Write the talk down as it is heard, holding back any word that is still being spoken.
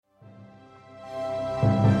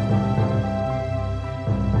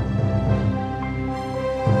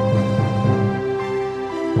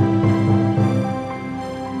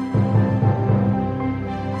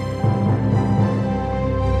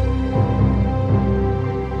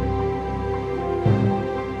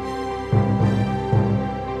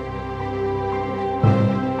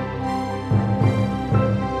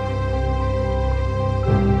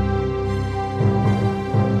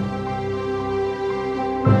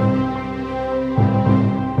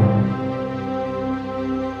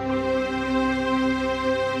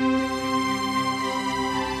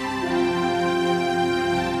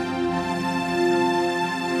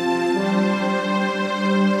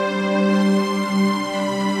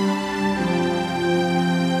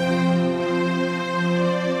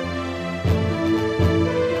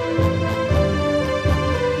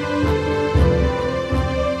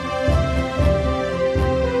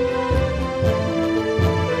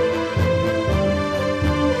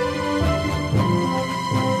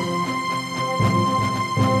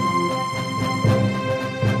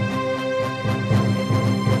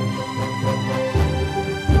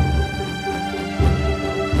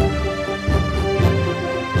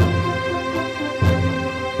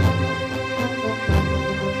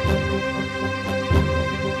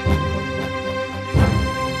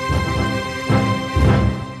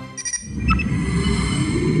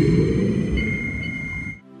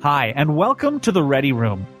Hi, and welcome to the Ready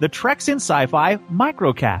Room, the Treks in Sci-Fi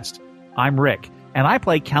microcast. I'm Rick, and I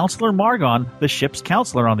play Counselor Margon, the ship's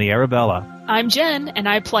counselor on the Arabella. I'm Jen, and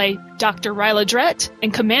I play Dr. Ryla Drett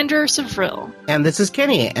and Commander Savril. And this is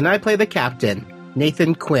Kenny, and I play the captain,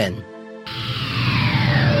 Nathan Quinn.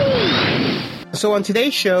 So on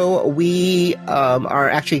today's show, we are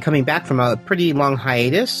actually coming back from a pretty long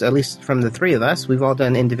hiatus, at least from the three of us. We've all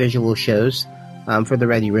done individual shows for the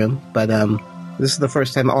Ready Room, but this is the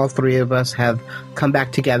first time all three of us have come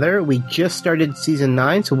back together. We just started Season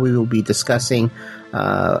 9, so we will be discussing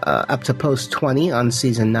up to Post 20 on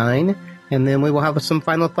Season 9. And then we will have some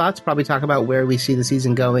final thoughts, probably talk about where we see the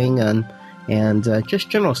season going and just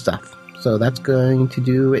general stuff. So that's going to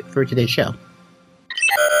do it for today's show.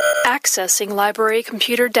 Accessing library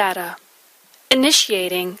computer data.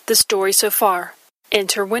 Initiating the story so far.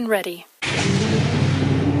 Enter when ready.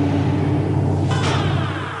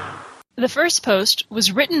 The first post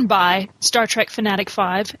was written by Star Trek Fanatic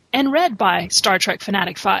 5 and read by Star Trek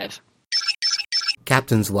Fanatic 5.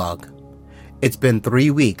 Captain's Log. It's been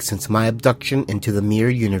 3 weeks since my abduction into the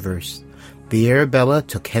Mirror Universe. The Arabella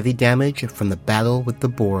took heavy damage from the battle with the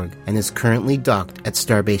Borg and is currently docked at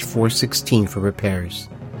Starbase 416 for repairs.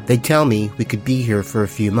 They tell me we could be here for a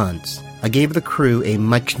few months. I gave the crew a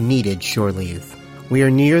much-needed shore leave. We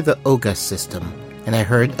are near the Ogus system, and I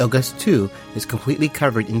heard Ogus 2 is completely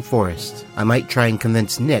covered in forest. I might try and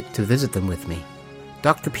convince Nick to visit them with me.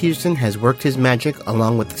 Dr. Peterson has worked his magic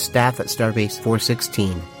along with the staff at Starbase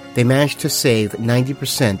 416. They managed to save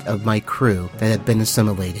 90% of my crew that had been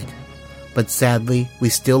assimilated. But sadly, we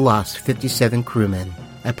still lost 57 crewmen.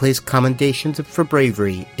 I placed commendations for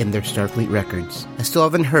bravery in their Starfleet records. I still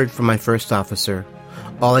haven't heard from my first officer.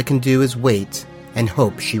 All I can do is wait and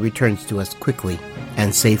hope she returns to us quickly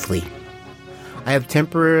and safely. I have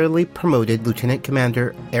temporarily promoted Lieutenant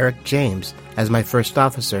Commander Eric James as my first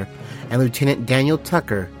officer and Lieutenant Daniel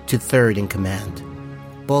Tucker to third in command.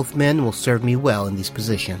 Both men will serve me well in these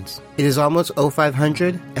positions. It is almost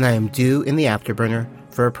 0500 and I am due in the Afterburner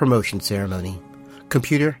for a promotion ceremony.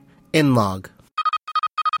 Computer, in log.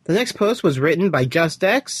 The next post was written by Just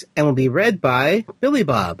X and will be read by Billy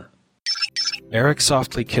Bob. Eric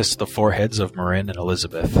softly kissed the foreheads of Marin and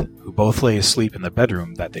Elizabeth, who both lay asleep in the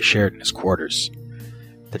bedroom that they shared in his quarters.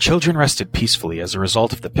 The children rested peacefully as a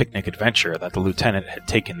result of the picnic adventure that the lieutenant had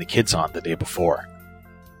taken the kids on the day before.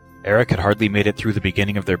 Eric had hardly made it through the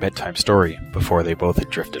beginning of their bedtime story before they both had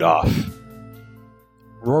drifted off.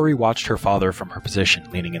 Rory watched her father from her position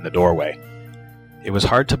leaning in the doorway. It was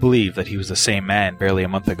hard to believe that he was the same man barely a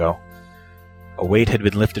month ago. A weight had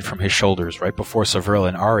been lifted from his shoulders right before Savril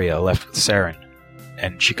and Arya left with Saren,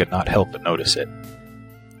 and she could not help but notice it.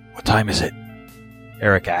 "What time is it?"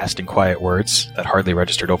 Eric asked in quiet words that hardly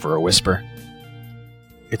registered over a whisper.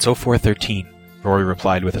 "It's 0413, Rory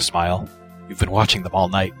replied with a smile. "You've been watching them all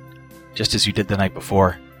night, just as you did the night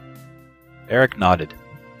before." Eric nodded.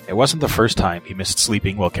 It wasn't the first time he missed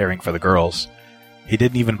sleeping while caring for the girls. He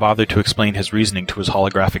didn't even bother to explain his reasoning to his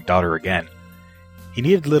holographic daughter again. He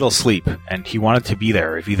needed little sleep, and he wanted to be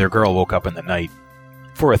there if either girl woke up in the night.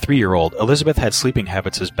 For a 3-year-old, Elizabeth had sleeping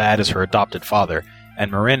habits as bad as her adopted father, and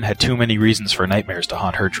Marin had too many reasons for nightmares to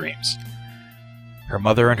haunt her dreams. Her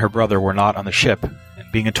mother and her brother were not on the ship,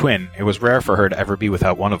 and being a twin, it was rare for her to ever be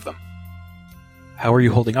without one of them. How are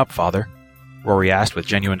you holding up, Father? Rory asked with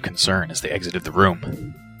genuine concern as they exited the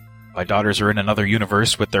room. My daughters are in another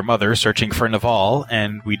universe with their mother searching for Naval,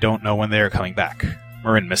 and we don't know when they are coming back.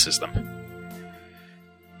 Marin misses them.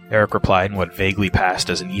 Eric replied in what vaguely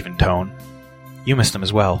passed as an even tone. You miss them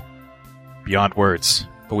as well. Beyond words,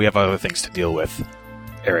 but we have other things to deal with,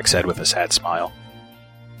 Eric said with a sad smile.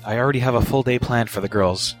 I already have a full day planned for the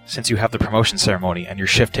girls, since you have the promotion ceremony and your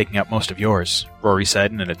shift taking up most of yours, Rory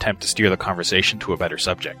said in an attempt to steer the conversation to a better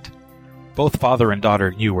subject. Both father and daughter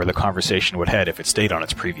knew where the conversation would head if it stayed on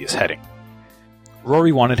its previous heading.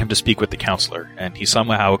 Rory wanted him to speak with the counselor, and he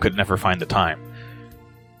somehow could never find the time.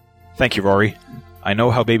 Thank you, Rory. I know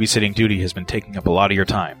how babysitting duty has been taking up a lot of your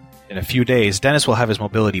time. In a few days, Dennis will have his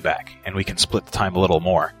mobility back, and we can split the time a little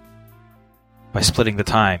more. By splitting the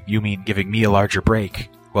time, you mean giving me a larger break,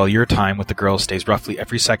 while your time with the girls stays roughly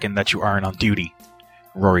every second that you aren't on duty.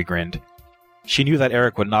 Rory grinned. She knew that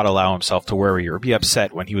Eric would not allow himself to worry or be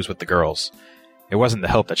upset when he was with the girls. It wasn't the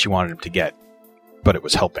help that she wanted him to get, but it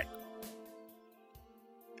was helping.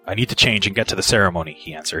 I need to change and get to the ceremony,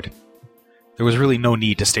 he answered. There was really no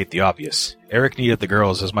need to state the obvious. Eric needed the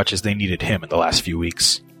girls as much as they needed him in the last few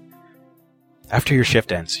weeks. After your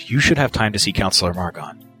shift ends, you should have time to see Counselor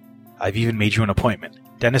Margon. I've even made you an appointment.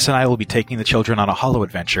 Dennis and I will be taking the children on a hollow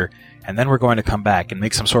adventure, and then we're going to come back and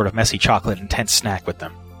make some sort of messy chocolate intense snack with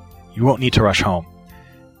them. You won't need to rush home.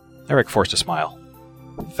 Eric forced a smile.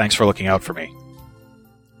 Thanks for looking out for me.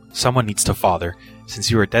 Someone needs to father,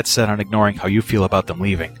 since you are dead set on ignoring how you feel about them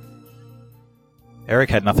leaving.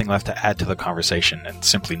 Eric had nothing left to add to the conversation and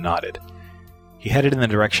simply nodded. He headed in the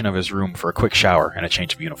direction of his room for a quick shower and a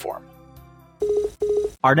change of uniform.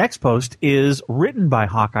 Our next post is written by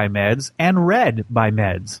Hawkeye Meds and read by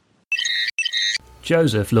Meds.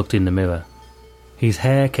 Joseph looked in the mirror. His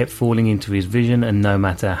hair kept falling into his vision, and no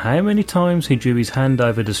matter how many times he drew his hand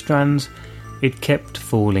over the strands, it kept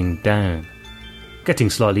falling down.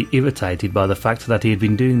 Getting slightly irritated by the fact that he had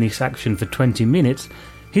been doing this action for 20 minutes,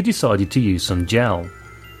 he decided to use some gel.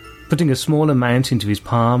 Putting a small amount into his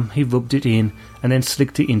palm, he rubbed it in and then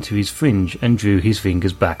slicked it into his fringe and drew his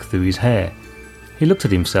fingers back through his hair. He looked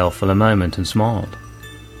at himself for a moment and smiled.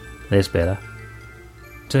 That's better.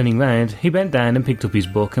 Turning round, he bent down and picked up his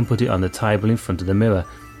book and put it on the table in front of the mirror.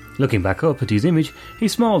 Looking back up at his image, he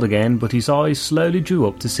smiled again, but his eyes slowly drew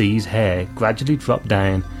up to see his hair gradually drop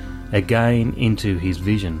down again into his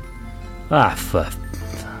vision. Fine.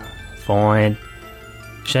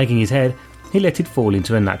 Shaking his head, he let it fall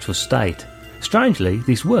into a natural state. Strangely,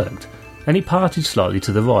 this worked, and he parted slightly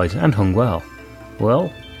to the right and hung well.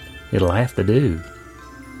 Well, it'll have to do.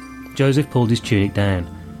 Joseph pulled his tunic down,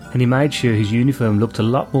 and he made sure his uniform looked a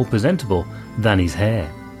lot more presentable than his hair.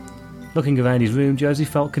 Looking around his room, Joseph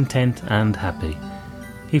felt content and happy.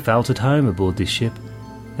 He felt at home aboard this ship,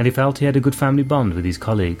 and he felt he had a good family bond with his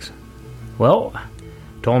colleagues. Well,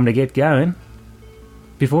 time to get going.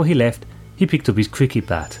 Before he left, he picked up his cricket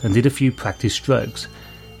bat and did a few practice strokes.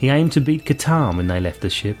 He aimed to beat Catan when they left the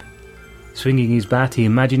ship. Swinging his bat, he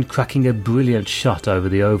imagined cracking a brilliant shot over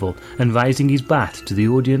the oval and raising his bat to the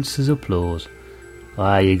audience's applause.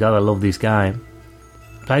 You gotta love this game.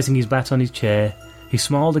 Placing his bat on his chair, he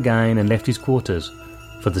smiled again and left his quarters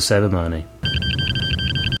for the ceremony.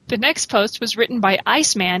 The next post was written by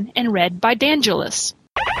Iceman and read by D'Angelis.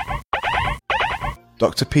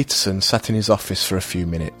 Dr. Peterson sat in his office for a few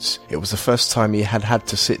minutes. It was the first time he had had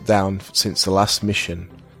to sit down since the last mission.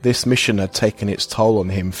 This mission had taken its toll on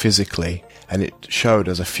him physically, and it showed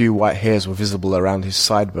as a few white hairs were visible around his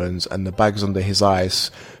sideburns and the bags under his eyes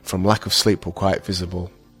from lack of sleep were quite visible.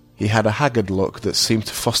 He had a haggard look that seemed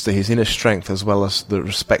to foster his inner strength as well as the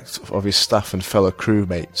respect of his staff and fellow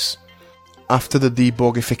crewmates. After the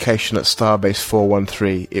deborgification at Starbase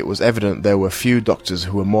 413, it was evident there were few doctors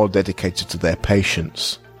who were more dedicated to their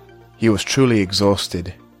patients. He was truly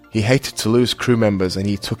exhausted. He hated to lose crew members and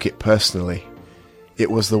he took it personally. It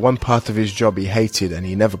was the one part of his job he hated and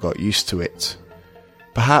he never got used to it.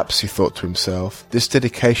 Perhaps, he thought to himself, this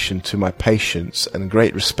dedication to my patients and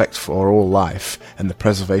great respect for all life and the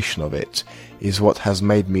preservation of it is what has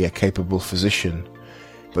made me a capable physician.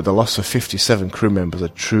 But the loss of 57 crew members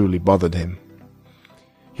had truly bothered him.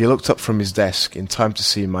 He looked up from his desk in time to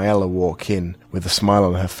see Maella walk in with a smile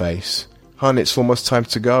on her face. "Hon, it's almost time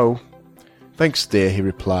to go." "Thanks, dear," he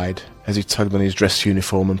replied, as he tugged on his dress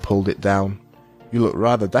uniform and pulled it down. "You look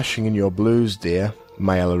rather dashing in your blues, dear,"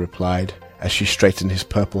 Maella replied, as she straightened his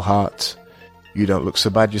purple heart. "You don't look so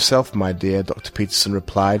bad yourself, my dear," Dr. Peterson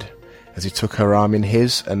replied, as he took her arm in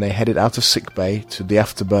his, and they headed out of sickbay to the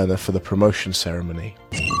afterburner for the promotion ceremony.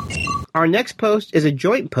 Our next post is a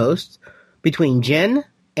joint post between Jen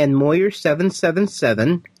and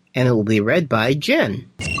Moyer777 and it will be read by Jen.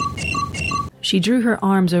 She drew her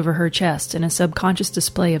arms over her chest in a subconscious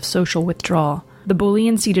display of social withdrawal. The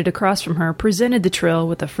Boolean seated across from her presented the trill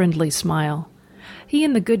with a friendly smile. He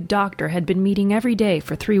and the good doctor had been meeting every day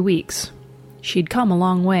for 3 weeks. She'd come a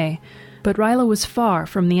long way, but Ryla was far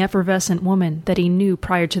from the effervescent woman that he knew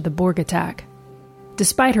prior to the Borg attack.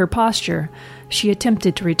 Despite her posture, she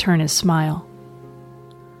attempted to return his smile.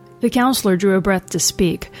 The counselor drew a breath to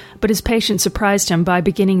speak, but his patient surprised him by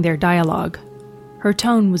beginning their dialogue. Her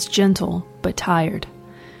tone was gentle, but tired.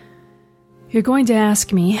 "You're going to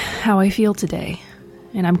ask me how I feel today,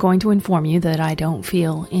 and I'm going to inform you that I don't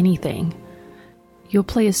feel anything. You'll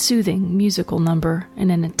play a soothing musical number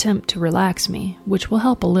in an attempt to relax me, which will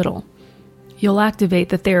help a little. You'll activate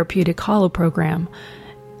the therapeutic holoprogram,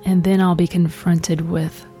 and then I'll be confronted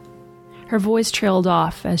with..." Her voice trailed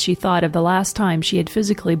off as she thought of the last time she had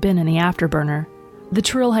physically been in the Afterburner. The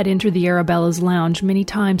trill had entered the Arabella's lounge many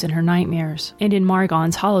times in her nightmares and in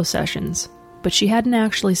Margon's holo sessions, but she hadn't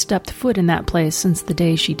actually stepped foot in that place since the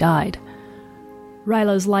day she died.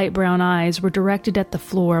 Ryla's light brown eyes were directed at the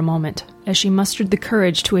floor a moment as she mustered the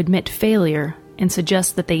courage to admit failure and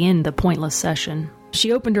suggest that they end the pointless session.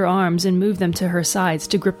 She opened her arms and moved them to her sides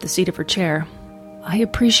to grip the seat of her chair. "I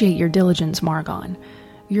appreciate your diligence, Margon.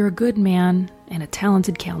 You're a good man and a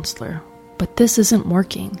talented counselor, but this isn't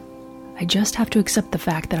working. I just have to accept the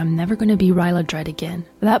fact that I'm never going to be Ryla Dredd again.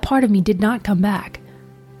 That part of me did not come back.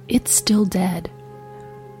 It's still dead."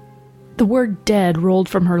 The word dead rolled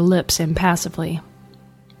from her lips impassively.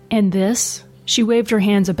 "And this?" She waved her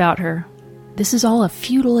hands about her. "This is all a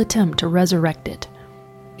futile attempt to resurrect it."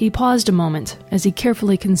 He paused a moment as he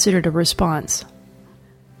carefully considered a response.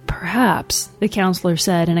 "Perhaps," the counselor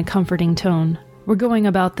said in a comforting tone, "we're going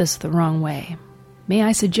about this the wrong way. May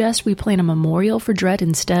I suggest we plan a memorial for Dredd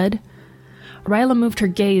instead?" Ryla moved her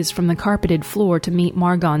gaze from the carpeted floor to meet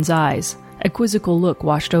Margon's eyes. A quizzical look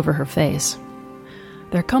washed over her face.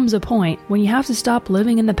 "There comes a point when you have to stop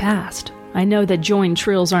living in the past. I know that joined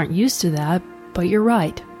trills aren't used to that, but you're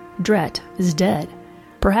right. Dredd is dead.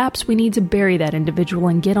 Perhaps we need to bury that individual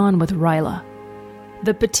and get on with Ryla."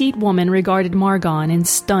 The petite woman regarded Margon in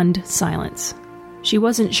stunned silence. She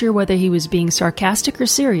wasn't sure whether he was being sarcastic or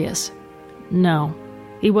serious. No,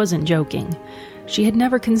 he wasn't joking. She had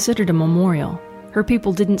never considered a memorial. Her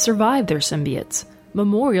people didn't survive their symbiotes.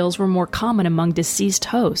 Memorials were more common among deceased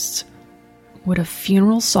hosts. Would a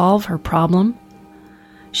funeral solve her problem?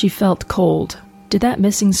 She felt cold. Did that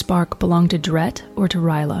missing spark belong to Dredd or to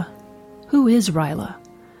Ryla? Who is Ryla?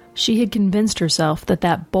 She had convinced herself that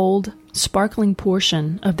that bold, sparkling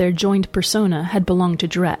portion of their joined persona had belonged to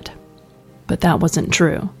Dredd. But that wasn't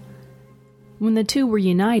true. When the two were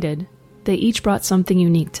united, they each brought something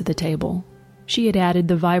unique to the table. She had added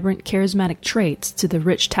the vibrant, charismatic traits to the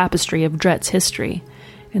rich tapestry of Dredd's history,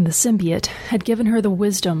 and the symbiote had given her the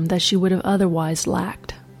wisdom that she would have otherwise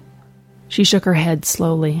lacked. She shook her head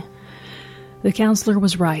slowly. The counselor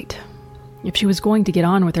was right. If she was going to get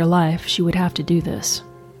on with her life, she would have to do this.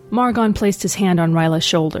 Margon placed his hand on Ryla's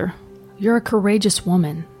shoulder. "You're a courageous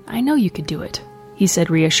woman. I know you could do it," he said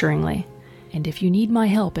reassuringly. "And if you need my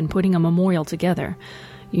help in putting a memorial together,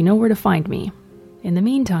 you know where to find me. In the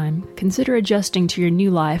meantime, consider adjusting to your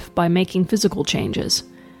new life by making physical changes.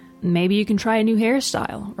 Maybe you can try a new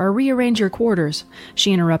hairstyle, or rearrange your quarters,"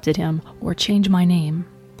 she interrupted him, "or change my name."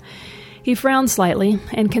 He frowned slightly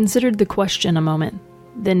and considered the question a moment,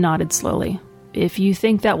 then nodded slowly. "If you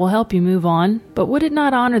think that will help you move on, but would it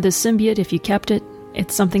not honor the symbiote if you kept it?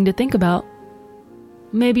 It's something to think about.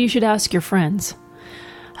 Maybe you should ask your friends.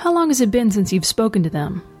 How long has it been since you've spoken to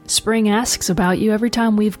them? Spring asks about you every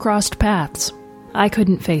time we've crossed paths. I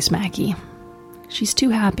couldn't face Maggie. She's too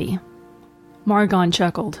happy." Margon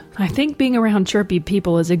chuckled. "I think being around chirpy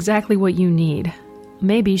people is exactly what you need.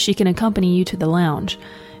 Maybe she can accompany you to the lounge.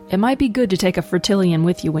 It might be good to take a Fertillian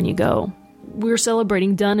with you when you go. We're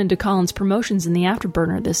celebrating Dunn and DeCollin's promotions in the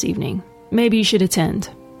Afterburner this evening. Maybe you should attend.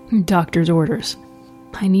 Doctor's orders."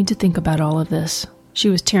 "I need to think about all of this." She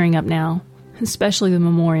was tearing up now, especially the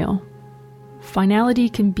memorial. Finality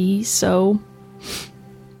can be so...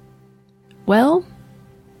 well,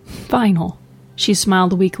 final. She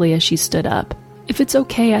smiled weakly as she stood up. "If it's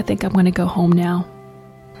okay, I think I'm going to go home now."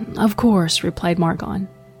 "Of course," replied Margon.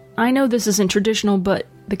 "I know this isn't traditional, but..."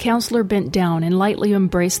 The counselor bent down and lightly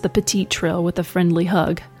embraced the petite trill with a friendly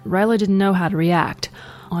hug. Ryla didn't know how to react.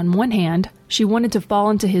 On one hand, she wanted to fall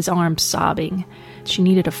into his arms sobbing. She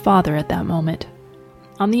needed a father at that moment.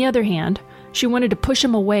 On the other hand, she wanted to push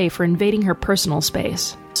him away for invading her personal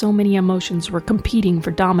space. So many emotions were competing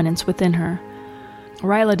for dominance within her.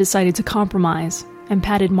 Ryla decided to compromise and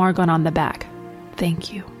patted Margon on the back.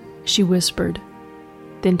 "Thank you," she whispered.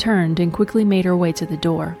 then turned and quickly made her way to the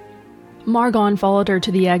door. Margon followed her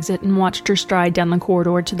to the exit and watched her stride down the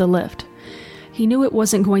corridor to the lift. He knew it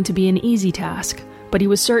wasn't going to be an easy task, but he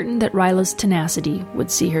was certain that Ryla's tenacity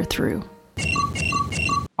would see her through.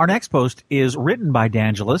 Our next post is written by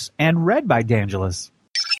D'Angelis and read by D'Angelis.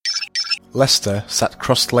 Lester sat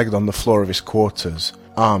cross-legged on the floor of his quarters,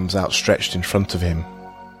 arms outstretched in front of him.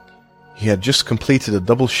 He had just completed a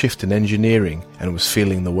double shift in engineering and was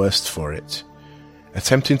feeling the worst for it.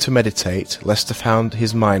 Attempting to meditate, Lester found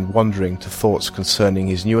his mind wandering to thoughts concerning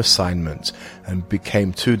his new assignment and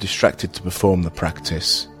became too distracted to perform the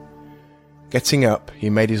practice. Getting up, he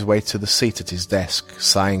made his way to the seat at his desk,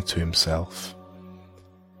 sighing to himself.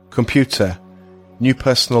 Computer, new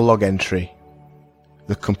personal log entry.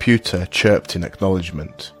 The computer chirped in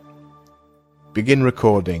acknowledgement. Begin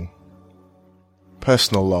recording.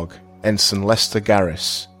 Personal log, Ensign Lester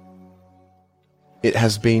Garris. It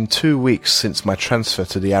has been 2 weeks since my transfer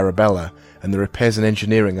to the Arabella, and the repairs and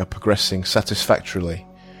engineering are progressing satisfactorily.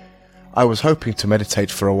 I was hoping to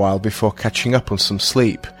meditate for a while before catching up on some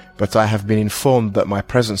sleep, but I have been informed that my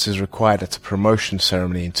presence is required at a promotion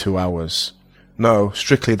ceremony in 2 hours. No,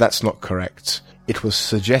 strictly that's not correct. It was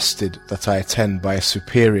suggested that I attend by a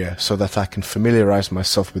superior so that I can familiarize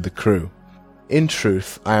myself with the crew. In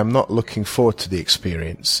truth, I am not looking forward to the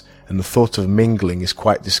experience, and the thought of mingling is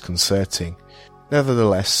quite disconcerting.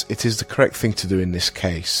 Nevertheless, it is the correct thing to do in this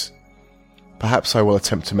case. Perhaps I will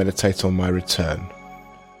attempt to meditate on my return.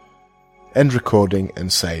 End recording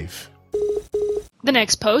and save. The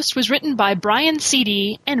next post was written by Brian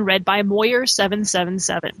CD and read by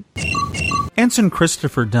Moyer777. Ensign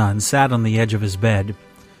Christopher Dunn sat on the edge of his bed.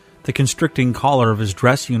 The constricting collar of his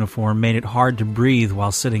dress uniform made it hard to breathe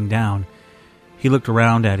while sitting down. He looked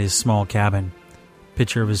around at his small cabin. A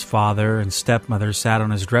picture of his father and stepmother sat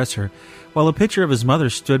on his dresser, while a picture of his mother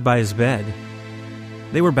stood by his bed.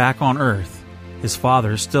 They were back on Earth, his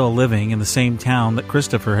father still living in the same town that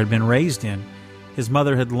Christopher had been raised in. His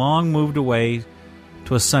mother had long moved away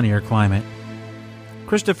to a sunnier climate.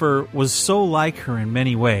 Christopher was so like her in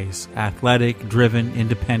many ways, athletic, driven,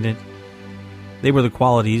 independent. They were the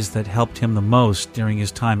qualities that helped him the most during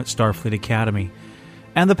his time at Starfleet Academy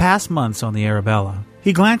and the past months on the Arabella.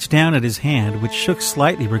 He glanced down at his hand, which shook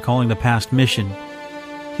slightly, recalling the past mission.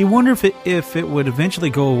 He wondered if it would eventually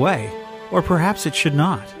go away, or perhaps it should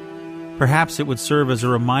not. Perhaps it would serve as a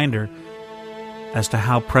reminder as to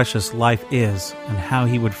how precious life is and how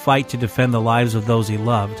he would fight to defend the lives of those he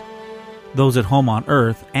loved, those at home on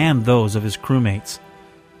Earth and those of his crewmates.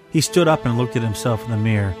 He stood up and looked at himself in the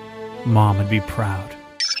mirror. Mom would be proud.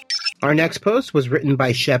 Our next post was written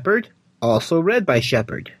by Shepard, also read by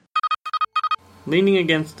Shepard. Leaning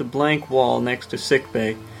against the blank wall next to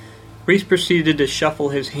sickbay, Reese proceeded to shuffle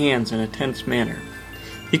his hands in a tense manner.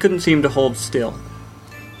 He couldn't seem to hold still.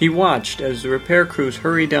 He watched as the repair crews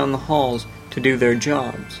hurried down the halls to do their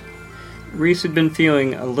jobs. Reese had been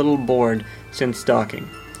feeling a little bored since docking.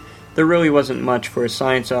 There really wasn't much for a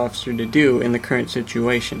science officer to do in the current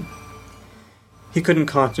situation. He couldn't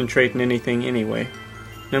concentrate on anything anyway.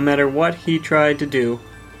 No matter what he tried to do,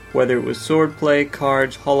 whether it was swordplay,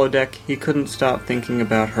 cards, holodeck, he couldn't stop thinking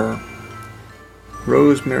about her.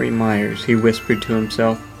 Rosemary Myers, he whispered to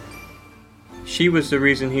himself. She was the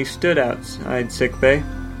reason he stood outside sickbay.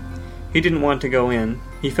 He didn't want to go in.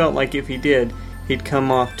 He felt like if he did, he'd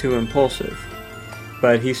come off too impulsive.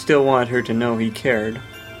 But he still wanted her to know he cared.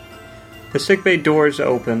 The sickbay doors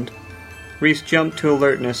opened. Reese jumped to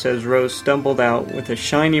alertness as Rose stumbled out with a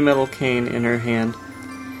shiny metal cane in her hand,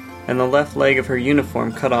 and the left leg of her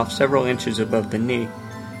uniform cut off several inches above the knee.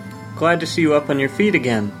 "Glad to see you up on your feet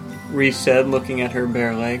again," Reese said, looking at her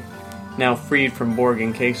bare leg, now freed from Borg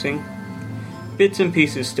encasing. Bits and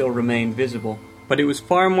pieces still remained visible, but it was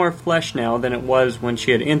far more flesh now than it was when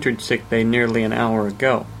she had entered sickbay nearly an hour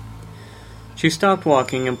ago. She stopped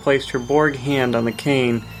walking and placed her Borg hand on the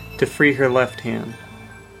cane to free her left hand.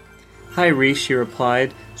 "Hi, Reese," she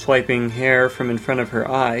replied, swiping hair from in front of her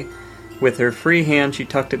eye. With her free hand, she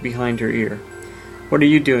tucked it behind her ear. "What are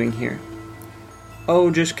you doing here?"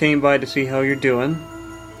 "Oh, just came by to see how you're doing."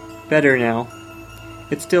 "Better now.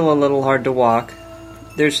 It's still a little hard to walk.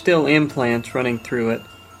 There's still implants running through it,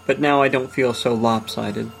 but now I don't feel so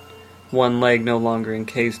lopsided. One leg no longer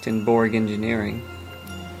encased in Borg engineering.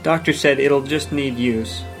 Doctor said it'll just need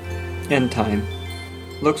use. And time."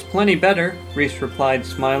 "Looks plenty better," Reese replied,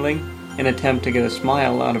 smiling, in an attempt to get a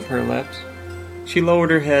smile out of her lips. She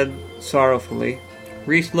lowered her head sorrowfully.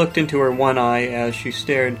 Reese looked into her one eye as she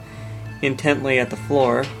stared intently at the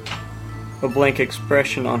floor, a blank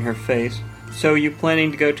expression on her face. "So you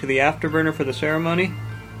planning to go to the afterburner for the ceremony?"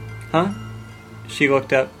 "Huh?" She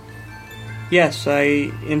looked up. Yes,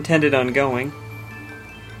 I intended on going.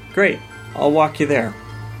 Great, I'll walk you there.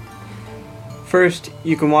 First,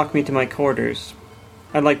 you can walk me to my quarters.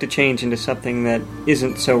 I'd like to change into something that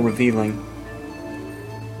isn't so revealing.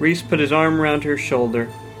 Reese put his arm around her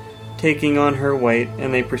shoulder, taking on her weight,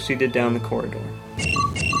 and they proceeded down the corridor.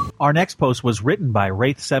 Our next post was written by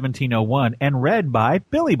Wraith1701 and read by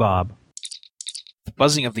Billy Bob. The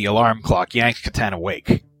buzzing of the alarm clock yanked Catan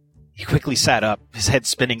awake. He quickly sat up, his head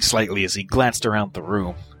spinning slightly as he glanced around the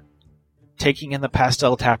room. Taking in the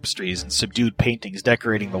pastel tapestries and subdued paintings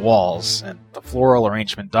decorating the walls, and the floral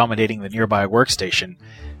arrangement dominating the nearby workstation,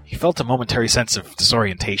 he felt a momentary sense of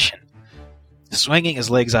disorientation. Swinging his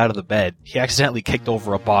legs out of the bed, he accidentally kicked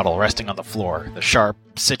over a bottle resting on the floor. The sharp,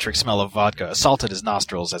 citric smell of vodka assaulted his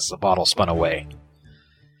nostrils as the bottle spun away.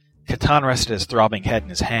 Catan rested his throbbing head in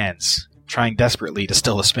his hands, trying desperately to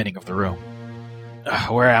still the spinning of the room.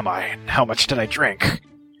 Where am I, and how much did I drink?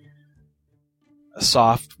 A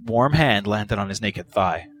soft, warm hand landed on his naked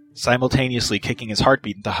thigh, simultaneously kicking his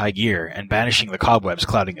heartbeat into high gear and banishing the cobwebs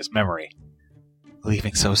clouding his memory.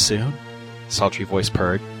 Leaving so soon? A sultry voice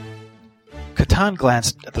purred. Catan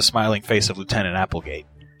glanced at the smiling face of Lieutenant Applegate.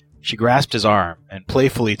 She grasped his arm and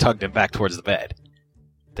playfully tugged him back towards the bed.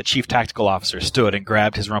 The chief tactical officer stood and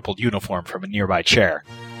grabbed his rumpled uniform from a nearby chair.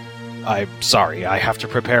 I'm sorry, I have to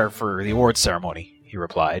prepare for the awards ceremony, he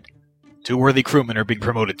replied. 2 worthy crewmen are being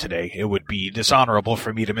promoted today. It would be dishonorable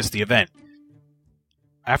for me to miss the event.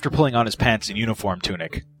 After pulling on his pants and uniform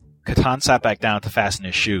tunic, Catan sat back down to fasten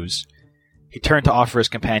his shoes. He turned to offer his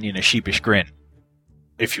companion a sheepish grin.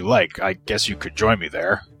 If you like, I guess you could join me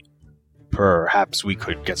there. Perhaps we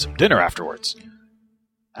could get some dinner afterwards.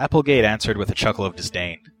 Applegate answered with a chuckle of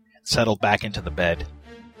disdain, and settled back into the bed.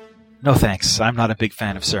 No thanks, I'm not a big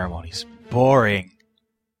fan of ceremonies. Boring.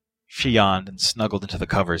 She yawned and snuggled into the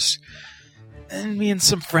covers. And me and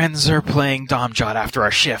some friends are playing Domjot after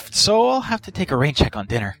our shift, so I'll have to take a rain check on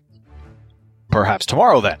dinner. Perhaps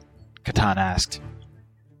tomorrow, then? Catan asked.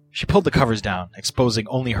 She pulled the covers down, exposing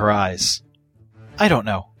only her eyes. I don't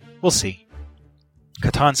know. We'll see.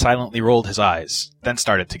 Catan silently rolled his eyes, then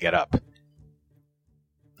started to get up.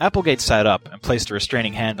 Applegate sat up and placed a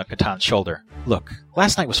restraining hand on Catan's shoulder. Look,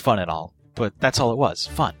 last night was fun and all, but that's all it was,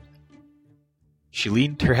 fun. She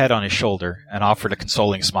leaned her head on his shoulder and offered a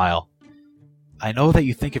consoling smile. I know that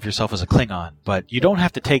you think of yourself as a Klingon, but you don't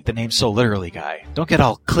have to take the name so literally, guy. Don't get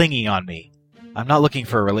all clingy on me. I'm not looking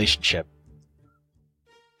for a relationship.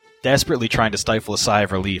 Desperately trying to stifle a sigh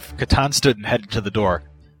of relief, Catan stood and headed to the door.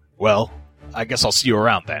 Well, I guess I'll see you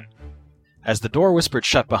around then. As the door whispered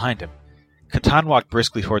shut behind him, Catan walked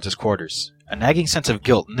briskly towards his quarters. A nagging sense of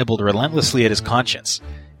guilt nibbled relentlessly at his conscience,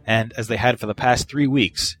 and, as they had for the past 3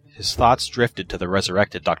 weeks, his thoughts drifted to the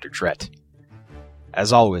resurrected Dr. Drett.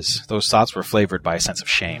 As always, those thoughts were flavored by a sense of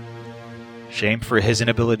shame. Shame for his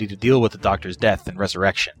inability to deal with the Doctor's death and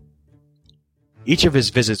resurrection. Each of his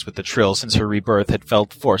visits with the Trill since her rebirth had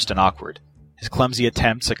felt forced and awkward. His clumsy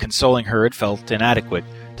attempts at consoling her had felt inadequate,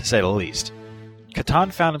 to say the least.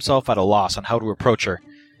 Catan found himself at a loss on how to approach her.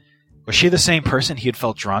 Was she the same person he had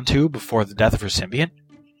felt drawn to before the death of her symbiont?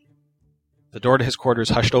 The door to his quarters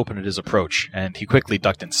hushed open at his approach, and he quickly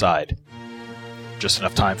ducked inside. Just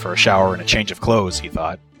enough time for a shower and a change of clothes, he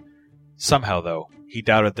thought. Somehow, though, he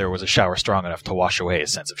doubted there was a shower strong enough to wash away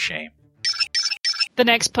his sense of shame. The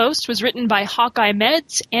next post was written by Hawkeye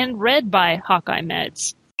Meds and read by Hawkeye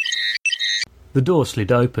Meds. The door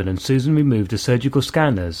slid open and Susan removed the surgical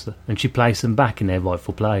scanners and she placed them back in their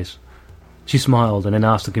rightful place. She smiled and then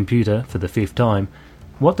asked the computer, for the 5th time,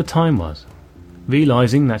 what the time was.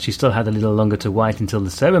 Realising that she still had a little longer to wait until the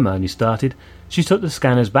ceremony started, she took the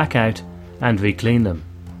scanners back out and re-cleaned them.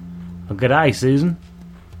 Oh, g'day, Susan.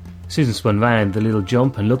 Susan spun round with a little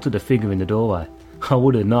jump and looked at the figure in the doorway. I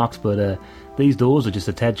would have knocked, but these doors are just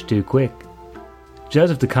a touch too quick.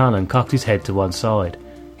 Joseph DeCarlin cocked his head to one side.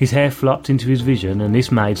 His hair flopped into his vision and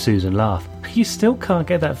this made Susan laugh. You still can't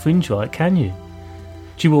get that fringe right, can you?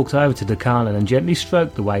 She walked over to DeCarlin and gently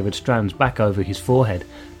stroked the wayward strands back over his forehead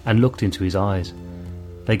and looked into his eyes.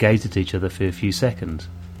 They gazed at each other for a few seconds.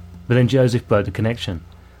 But then Joseph broke the connection.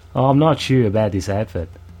 Oh, I'm not sure about this outfit.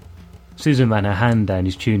 Susan ran her hand down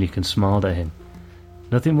his tunic and smiled at him.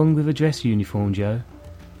 Nothing wrong with a dress uniform, Joe.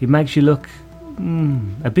 It makes you look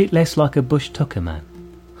a bit less like a bush tucker man.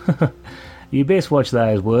 You best watch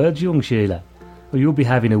those words, young Sheila, or you'll be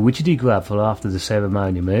having a widgety grab for after the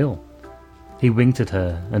ceremony meal. He winked at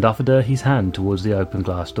her and offered her his hand towards the open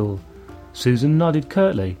glass door. Susan nodded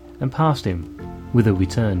curtly and passed him with a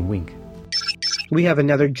return wink. We have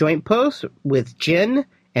another joint post with Jen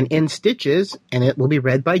and In Stitches, and it will be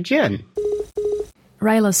read by Jen.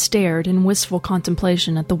 Ryla stared in wistful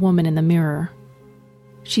contemplation at the woman in the mirror.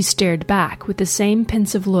 She stared back with the same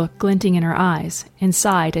pensive look glinting in her eyes and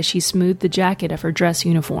sighed as she smoothed the jacket of her dress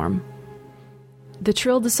uniform. The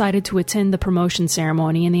Trill decided to attend the promotion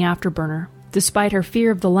ceremony in the Afterburner, despite her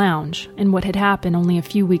fear of the lounge and what had happened only a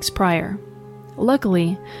few weeks prior.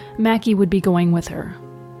 Luckily, Mackie would be going with her.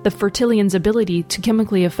 The Fertilion's ability to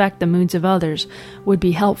chemically affect the moods of others would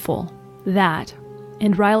be helpful. That,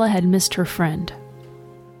 and Ryla had missed her friend.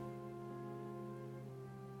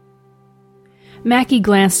 Mackie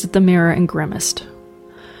glanced at the mirror and grimaced.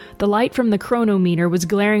 The light from the chronometer was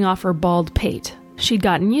glaring off her bald pate. She'd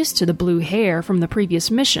gotten used to the blue hair from the previous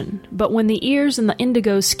mission, but when the ears and the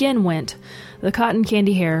indigo skin went, the cotton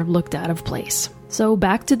candy hair looked out of place. So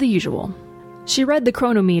back to the usual. She read the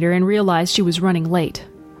chronometer and realized she was running late.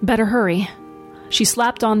 Better hurry. She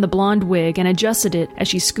slapped on the blonde wig and adjusted it as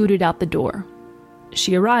she scooted out the door.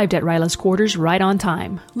 She arrived at Ryla's quarters right on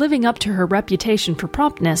time, living up to her reputation for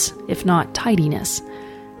promptness, if not tidiness.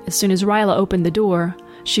 As soon as Ryla opened the door,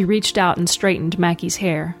 she reached out and straightened Mackie's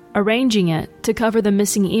hair, arranging it to cover the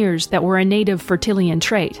missing ears that were a native Fertilion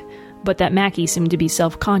trait, but that Mackie seemed to be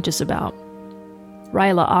self-conscious about.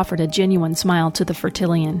 Ryla offered a genuine smile to the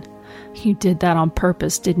Fertilion. "You did that on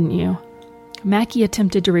purpose, didn't you?" Mackie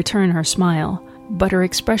attempted to return her smile, but her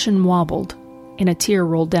expression wobbled, and a tear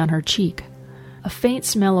rolled down her cheek. A faint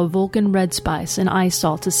smell of Vulcan red spice and eye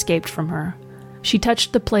salt escaped from her. She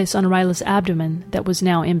touched the place on Ryla's abdomen that was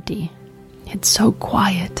now empty. "It's so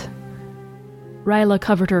quiet." Ryla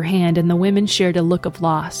covered her hand and the women shared a look of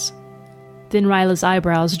loss. Then Ryla's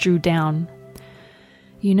eyebrows drew down.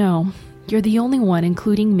 "You know, you're the only one,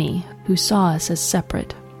 including me, who saw us as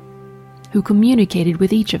separate. Who communicated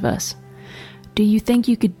with each of us. Do you think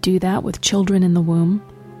you could do that with children in the womb?"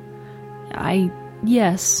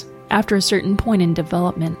 Yes. After a certain point in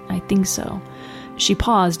development, I think so." She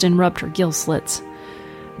paused and rubbed her gill slits.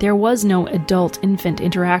 There was no adult-infant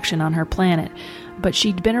interaction on her planet, but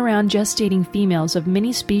she'd been around gestating females of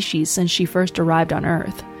many species since she first arrived on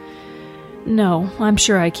Earth. "No, I'm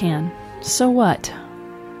sure I can. So what?"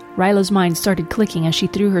 Ryla's mind started clicking as she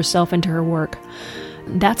threw herself into her work.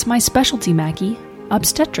 "That's my specialty, Mackie.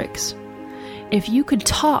 Obstetrics. If you could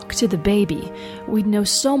talk to the baby, we'd know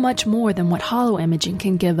so much more than what holoimaging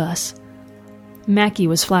can give us." Mackie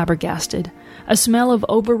was flabbergasted. A smell of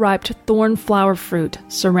overripe thorn flower fruit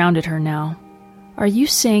surrounded her now. "Are you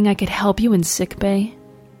saying I could help you in sickbay?"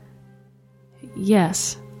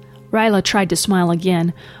 "Yes." Ryla tried to smile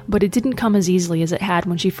again, but it didn't come as easily as it had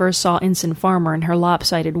when she first saw Ensign Farmer in her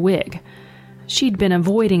lopsided wig. She'd been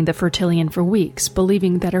avoiding the Fertilion for weeks,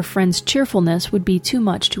 believing that her friend's cheerfulness would be too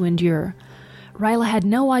much to endure. Ryla had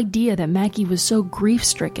no idea that Mackie was so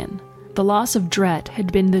grief-stricken. The loss of Dret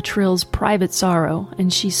had been the Trill's private sorrow,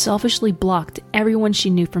 and she selfishly blocked everyone she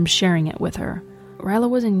knew from sharing it with her. Ryla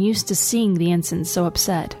wasn't used to seeing the ensign so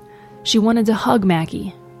upset. She wanted to hug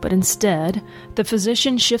Mackie, but instead, the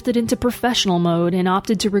physician shifted into professional mode and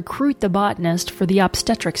opted to recruit the botanist for the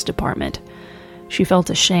obstetrics department. She felt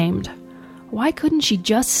ashamed. Why couldn't she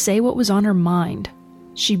just say what was on her mind?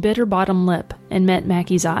 She bit her bottom lip and met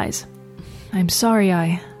Mackie's eyes. "I'm sorry,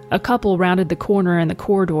 A couple rounded the corner in the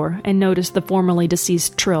corridor and noticed the formerly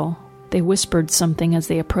deceased Trill. They whispered something as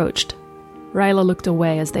they approached. Ryla looked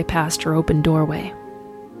away as they passed her open doorway.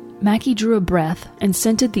 Mackie drew a breath and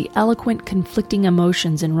scented the eloquent, conflicting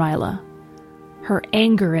emotions in Ryla. Her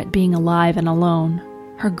anger at being alive and alone,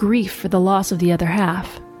 her grief for the loss of the other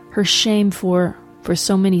half, her shame for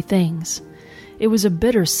so many things. It was a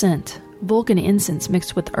bitter scent, Vulcan incense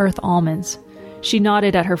mixed with earth almonds. She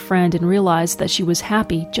nodded at her friend and realized that she was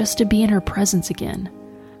happy just to be in her presence again.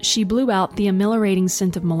 She blew out the ameliorating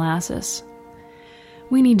scent of molasses.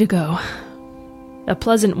 "We need to go." A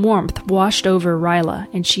pleasant warmth washed over Ryla,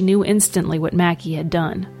 and she knew instantly what Mackie had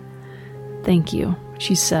done. "Thank you,"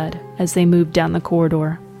 she said, as they moved down the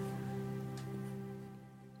corridor.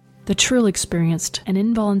 The Trill experienced an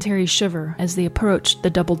involuntary shiver as they approached the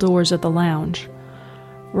double doors of the lounge.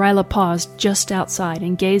 Ryla paused just outside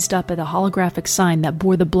and gazed up at the holographic sign that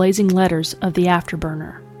bore the blazing letters of the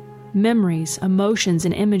Afterburner. Memories, emotions,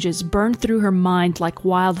 and images burned through her mind like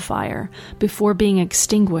wildfire before being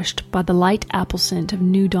extinguished by the light apple scent of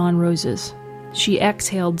new dawn roses. She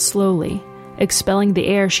exhaled slowly, expelling the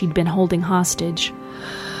air she'd been holding hostage.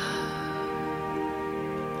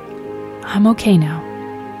 "I'm okay now.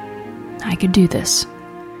 I could do this."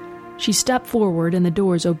 She stepped forward and the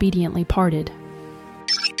doors obediently parted.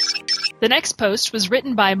 The next post was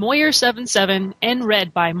written by Moyer77 and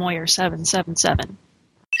read by Moyer777.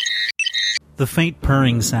 The faint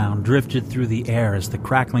purring sound drifted through the air as the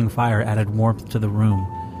crackling fire added warmth to the room.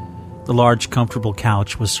 The large, comfortable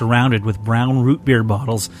couch was surrounded with brown root beer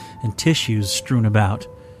bottles and tissues strewn about.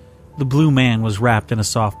 The blue man was wrapped in a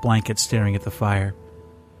soft blanket staring at the fire.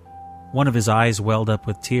 One of his eyes welled up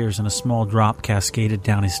with tears and a small drop cascaded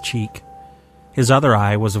down his cheek. His other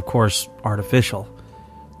eye was, of course, artificial.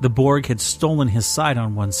 The Borg had stolen his sight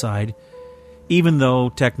on one side. Even though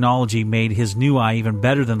technology made his new eye even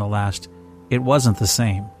better than the last, it wasn't the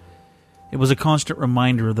same. It was a constant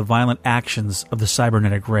reminder of the violent actions of the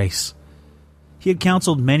cybernetic race. He had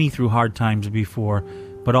counseled many through hard times before,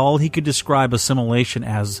 but all he could describe assimilation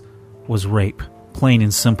as was rape, plain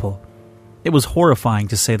and simple. It was horrifying,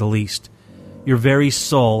 to say the least. Your very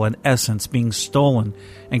soul and essence being stolen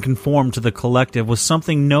and conformed to the collective was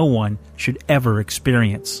something no one should ever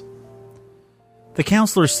experience. The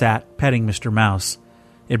counselor sat, petting Mr. Mouse.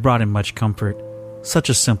 It brought him much comfort. Such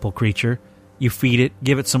a simple creature. You feed it,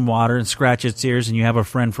 give it some water, and scratch its ears, and you have a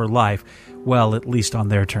friend for life. Well, at least on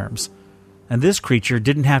their terms. And this creature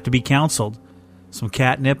didn't have to be counseled. Some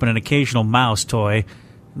catnip and an occasional mouse toy,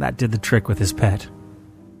 that did the trick with his pet.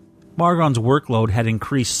 Margon's workload had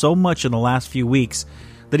increased so much in the last few weeks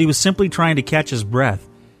that he was simply trying to catch his breath.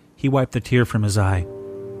 He wiped the tear from his eye.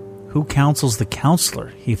 Who counsels the counselor,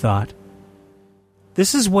 he thought.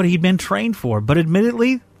 This is what he'd been trained for, but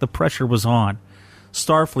admittedly, the pressure was on.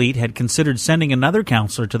 Starfleet had considered sending another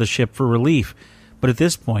counselor to the ship for relief, but at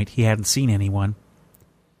this point he hadn't seen anyone.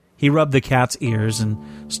 He rubbed the cat's ears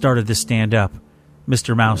and started to stand up.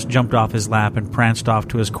 Mr. Mouse jumped off his lap and pranced off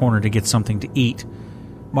to his corner to get something to eat.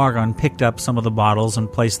 Margon picked up some of the bottles and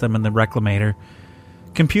placed them in the reclamator.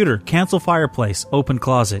 Computer, cancel fireplace, open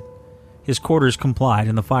closet. His quarters complied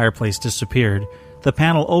and the fireplace disappeared. The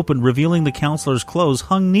panel opened, revealing the counselor's clothes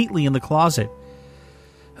hung neatly in the closet.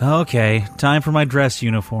 Okay, time for my dress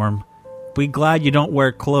uniform. Be glad you don't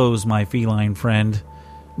wear clothes, my feline friend.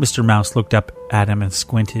 Mr. Mouse looked up at him and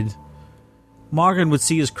squinted. Margon would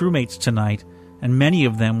see his crewmates tonight, and many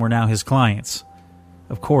of them were now his clients.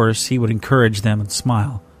 Of course, he would encourage them and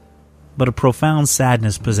smile. But a profound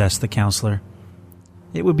sadness possessed the counselor.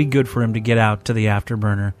 It would be good for him to get out to the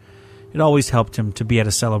Afterburner. It always helped him to be at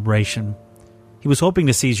a celebration. He was hoping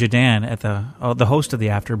to see Jadan at the host of the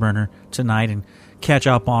Afterburner tonight and catch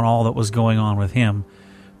up on all that was going on with him.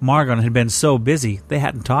 Margon had been so busy, they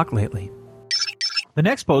hadn't talked lately. The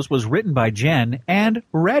next post was written by Jen and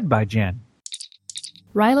read by Jen.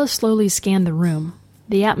 Ryla slowly scanned the room.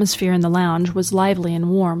 The atmosphere in the lounge was lively and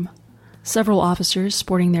warm. Several officers,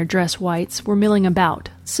 sporting their dress whites, were milling about,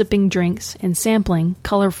 sipping drinks and sampling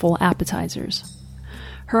colorful appetizers.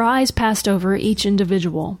 Her eyes passed over each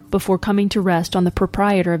individual before coming to rest on the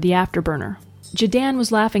proprietor of the Afterburner. Jadan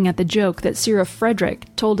was laughing at the joke that Sira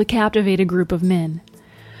Frederick told to captivate a group of men.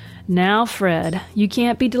 Now, Fred, you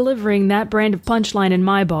can't be delivering that brand of punchline in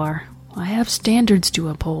my bar. I have standards to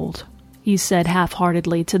uphold, he said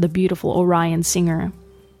half-heartedly to the beautiful Orion singer.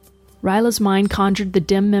 Ryla's mind conjured the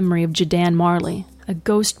dim memory of Jadan Marley. A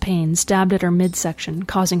ghost pain stabbed at her midsection,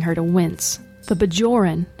 causing her to wince. The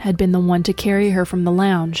Bajoran had been the one to carry her from the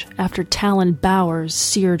lounge after Talon Bowers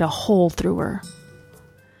seared a hole through her.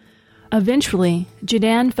 Eventually,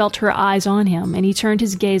 Jadan felt her eyes on him, and he turned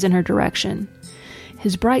his gaze in her direction.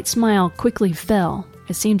 His bright smile quickly fell.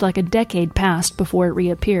 It seemed like a decade passed before it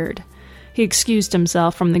reappeared. He excused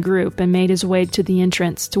himself from the group and made his way to the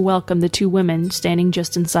entrance to welcome the two women standing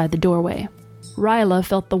just inside the doorway. Ryla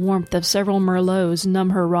felt the warmth of several Merlots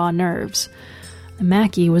numb her raw nerves.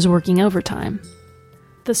 Mackie was working overtime.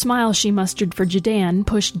 The smile she mustered for Jadan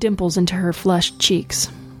pushed dimples into her flushed cheeks.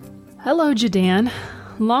 "Hello, Jadan.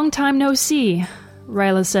 Long time no see,"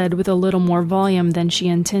 Ryla said with a little more volume than she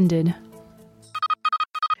intended.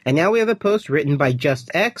 And now we have a post written by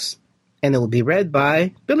Just X, and it will be read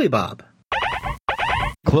by Billy Bob.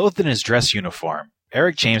 Clothed in his dress uniform,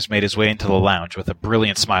 Eric James made his way into the lounge with a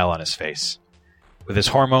brilliant smile on his face. With his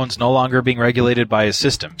hormones no longer being regulated by his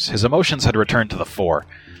systems, his emotions had returned to the fore.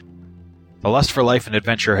 The lust for life and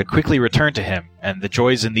adventure had quickly returned to him, and the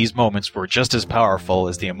joys in these moments were just as powerful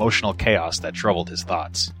as the emotional chaos that troubled his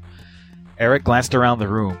thoughts. Eric glanced around the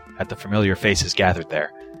room at the familiar faces gathered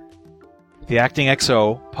there. The acting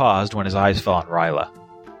XO paused when his eyes fell on Ryla.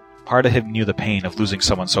 Part of him knew the pain of losing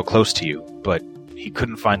someone so close to you, but he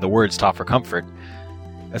couldn't find the words to offer comfort.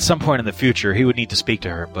 At some point in the future, he would need to speak to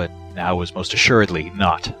her, but now was most assuredly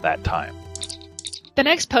not that time. The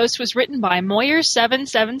next post was written by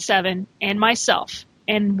Moyer777 and myself,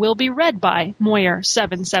 and will be read by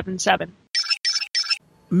Moyer777.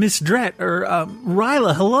 Miss Drett,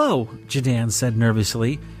 Ryla, hello, Jadan said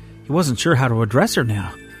nervously. He wasn't sure how to address her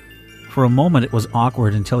now. For a moment it was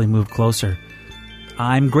awkward until he moved closer.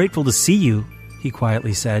 I'm grateful to see you, he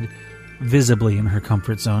quietly said, visibly in her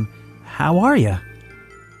comfort zone. How are you?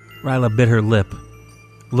 Ryla bit her lip,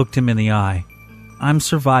 looked him in the eye. I'm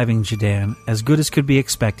surviving, Jadan, as good as could be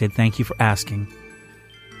expected, thank you for asking.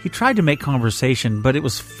 He tried to make conversation, but it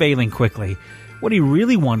was failing quickly. What he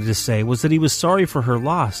really wanted to say was that he was sorry for her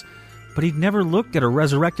loss, but he'd never looked at a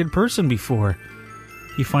resurrected person before.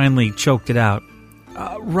 He finally choked it out.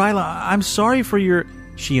 Ryla, I'm sorry for your...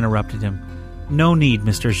 She interrupted him. No need,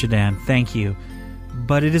 Mr. Jadan, thank you.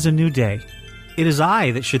 But it is a new day. It is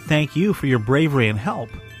I that should thank you for your bravery and help.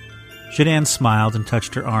 Jadan smiled and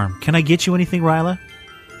touched her arm. Can I get you anything, Ryla?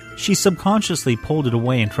 She subconsciously pulled it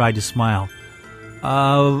away and tried to smile.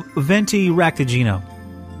 Venti Ractigino.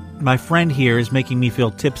 My friend here is making me feel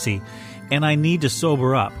tipsy, and I need to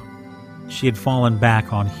sober up. She had fallen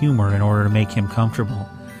back on humor in order to make him comfortable.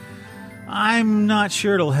 I'm not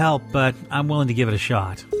sure it'll help, but I'm willing to give it a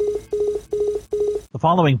shot. The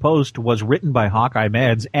following post was written by Hawkeye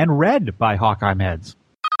Meds and read by Hawkeye Meds.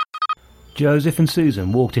 Joseph and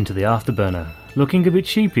Susan walked into the afterburner. Looking a bit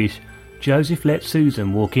sheepish, Joseph let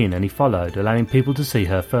Susan walk in and he followed, allowing people to see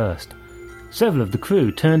her first. Several of the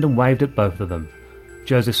crew turned and waved at both of them.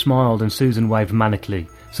 Joseph smiled and Susan waved manically,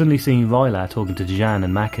 suddenly seeing Ryla talking to Jan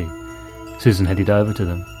and Mackie. Susan headed over to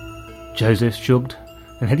them. Joseph shrugged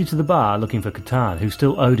and headed to the bar looking for Catan, who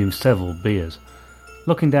still owed him several beers.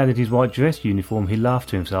 Looking down at his white dress uniform, he laughed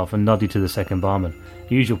to himself and nodded to the second barman.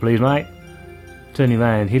 Usual, please, mate. Turning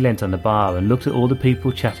round, he leant on the bar and looked at all the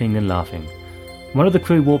people chatting and laughing. One of the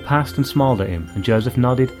crew walked past and smiled at him, and Joseph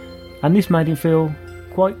nodded, and this made him feel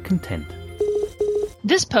quite content.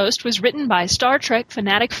 This post was written by Star Trek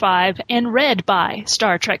Fanatic 5 and read by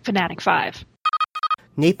Star Trek Fanatic 5.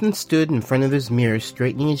 Nathan stood in front of his mirror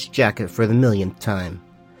straightening his jacket for the millionth time.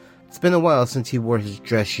 It's been a while since he wore his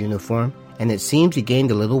dress uniform, and it seems he gained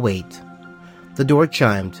a little weight. The door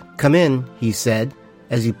chimed. Come in, he said,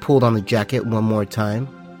 as he pulled on the jacket one more time.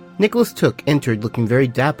 Nicholas Took entered looking very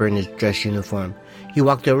dapper in his dress uniform. He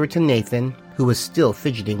walked over to Nathan, who was still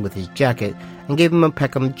fidgeting with his jacket, and gave him a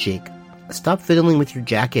peck on the cheek. Stop fiddling with your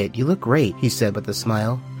jacket, you look great, he said with a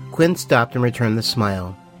smile. Quinn stopped and returned the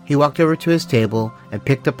smile. He walked over to his table and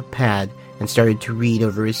picked up a pad and started to read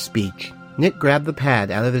over his speech. Nick grabbed the pad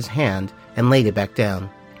out of his hand and laid it back down.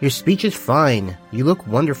 Your speech is fine. You look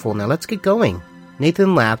wonderful. Now let's get going.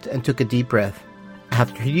 Nathan laughed and took a deep breath.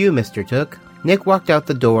 After you, Mr. Took. Nick walked out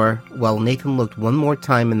the door while Nathan looked one more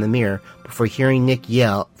time in the mirror before hearing Nick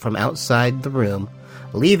yell from outside the room,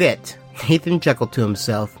 Leave it! Nathan chuckled to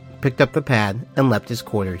himself, picked up the pad, and left his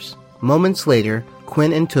quarters. Moments later,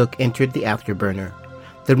 Quinn and Took entered the afterburner.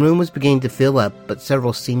 The room was beginning to fill up, but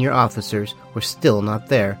several senior officers were still not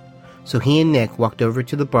there, so he and Nick walked over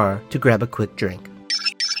to the bar to grab a quick drink.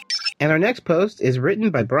 And our next post is written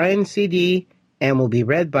by Brian C.D. and will be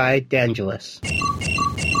read by D'Angelis.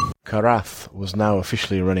 Karath was now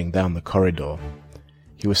officially running down the corridor.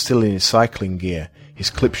 He was still in his cycling gear, his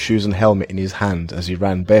clipped shoes and helmet in his hand as he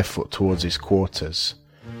ran barefoot towards his quarters.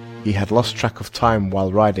 He had lost track of time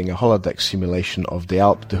while riding a holodeck simulation of the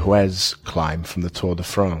Alpe d'Huez climb from the Tour de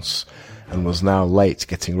France, and was now late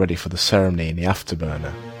getting ready for the ceremony in the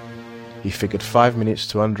afterburner. He figured 5 minutes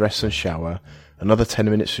to undress and shower, another 10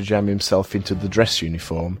 minutes to jam himself into the dress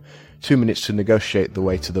uniform, 2 minutes to negotiate the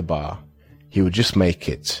way to the bar. He would just make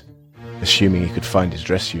it, assuming he could find his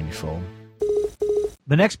dress uniform.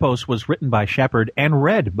 The next post was written by Shepard and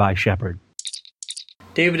read by Shepard.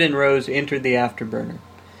 David and Rose entered the afterburner.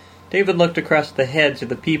 David looked across the heads of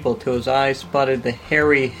the people till his eyes spotted the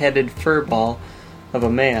hairy-headed furball of a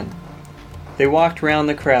man. They walked round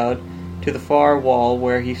the crowd to the far wall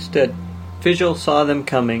where he stood. Vigil saw them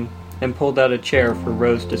coming and pulled out a chair for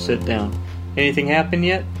Rose to sit down. Anything happen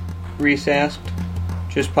yet? Reese asked.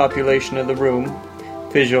 Just population of the room,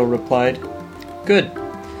 Vigil replied. Good.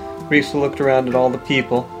 Reese looked around at all the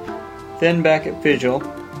people, then back at Vigil.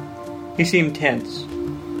 He seemed tense.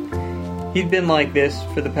 He'd been like this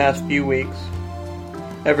for the past few weeks,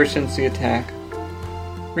 ever since the attack.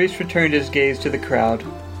 Reese returned his gaze to the crowd,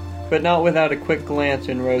 but not without a quick glance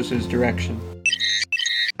in Rose's direction.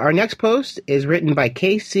 Our next post is written by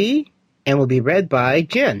KC and will be read by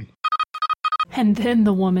Jen. And then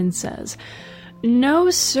the woman says, No,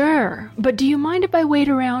 sir, but do you mind if I wait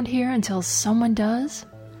around here until someone does?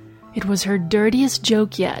 It was her dirtiest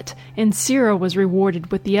joke yet, and Syrah was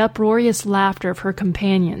rewarded with the uproarious laughter of her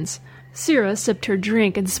companions. Syrah sipped her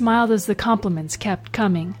drink and smiled as the compliments kept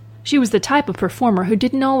coming. She was the type of performer who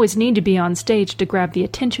didn't always need to be on stage to grab the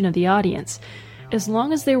attention of the audience. As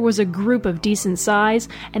long as there was a group of decent size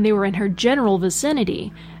and they were in her general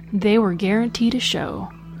vicinity, they were guaranteed a show.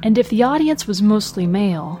 And if the audience was mostly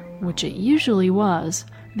male, which it usually was,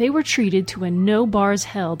 they were treated to a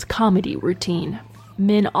no-bars-held comedy routine.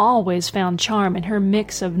 Men always found charm in her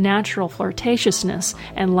mix of natural flirtatiousness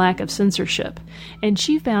and lack of censorship, and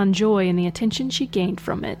she found joy in the attention she gained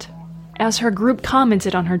from it. As her group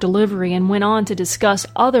commented on her delivery and went on to discuss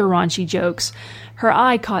other raunchy jokes, her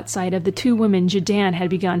eye caught sight of the two women Jadan had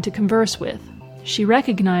begun to converse with. She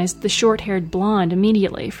recognized the short-haired blonde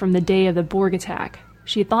immediately from the day of the Borg attack.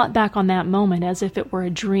 She thought back on that moment as if it were a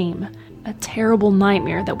dream, a terrible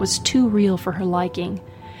nightmare that was too real for her liking.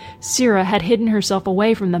 Syrah had hidden herself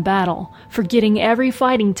away from the battle, forgetting every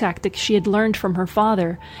fighting tactic she had learned from her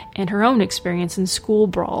father and her own experience in school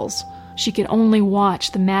brawls. She could only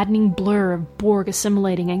watch the maddening blur of Borg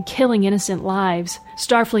assimilating and killing innocent lives,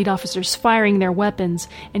 Starfleet officers firing their weapons,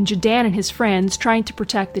 and Jadan and his friends trying to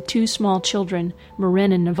protect the two small children,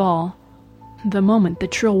 Marin and Naval. The moment the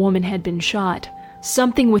Trill woman had been shot,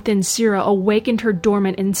 something within Syrah awakened her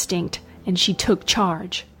dormant instinct, and she took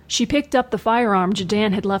charge. She picked up the firearm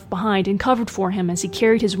Jadan had left behind and covered for him as he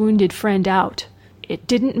carried his wounded friend out. It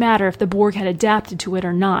didn't matter if the Borg had adapted to it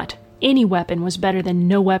or not. Any weapon was better than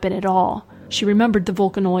no weapon at all. She remembered the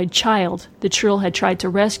Vulcanoid child the Trill had tried to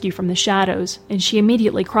rescue from the shadows, and she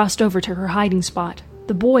immediately crossed over to her hiding spot.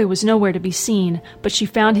 The boy was nowhere to be seen, but she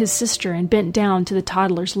found his sister and bent down to the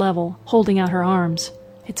toddler's level, holding out her arms.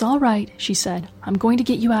 "It's all right," she said. "I'm going to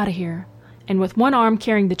get you out of here." And with one arm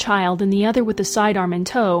carrying the child and the other with the sidearm in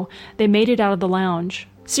tow, they made it out of the lounge.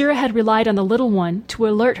 Syrah had relied on the little one to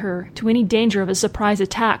alert her to any danger of a surprise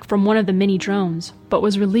attack from one of the mini drones, but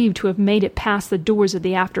was relieved to have made it past the doors of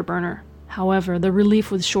the afterburner. However, the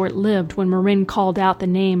relief was short-lived when Marin called out the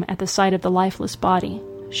name at the sight of the lifeless body.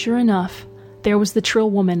 Sure enough, there was the Trill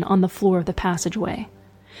woman on the floor of the passageway.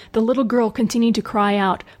 The little girl continued to cry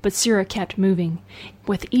out, but Syrah kept moving.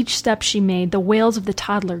 With each step she made, the wails of the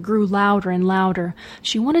toddler grew louder and louder.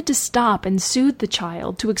 She wanted to stop and soothe the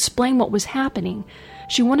child, to explain what was happening.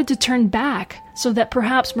 She wanted to turn back, so that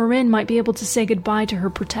perhaps Marin might be able to say goodbye to her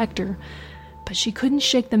protector. But she couldn't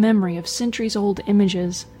shake the memory of centuries-old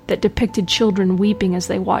images that depicted children weeping as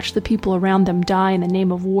they watched the people around them die in the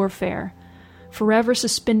name of warfare, forever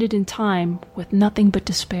suspended in time with nothing but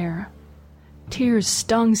despair. Tears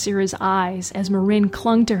stung Syrah's eyes as Marin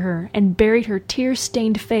clung to her and buried her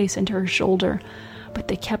tear-stained face into her shoulder, but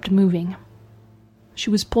they kept moving. She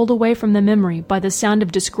was pulled away from the memory by the sound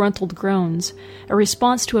of disgruntled groans, a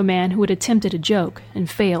response to a man who had attempted a joke and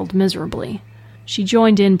failed miserably. She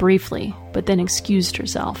joined in briefly, but then excused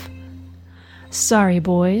herself. "Sorry,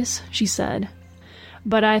 boys," she said,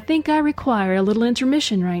 "but I think I require a little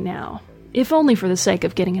intermission right now, if only for the sake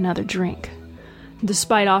of getting another drink."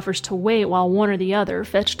 Despite offers to wait while one or the other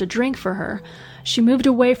fetched a drink for her, she moved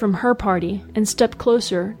away from her party and stepped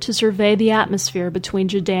closer to survey the atmosphere between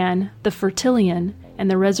Jadan, the Fertilian, and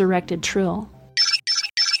the resurrected Trill.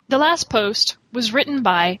 The last post was written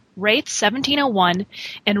by Wraith1701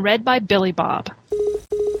 and read by Billy Bob.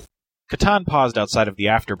 Catan paused outside of the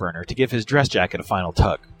afterburner to give his dress jacket a final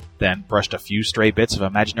tug, then brushed a few stray bits of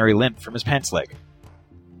imaginary lint from his pants leg.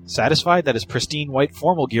 Satisfied that his pristine white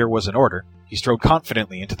formal gear was in order, he strode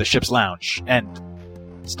confidently into the ship's lounge and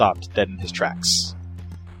stopped dead in his tracks.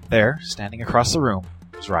 There, standing across the room,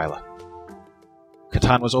 was Ryla.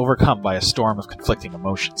 Catan was overcome by a storm of conflicting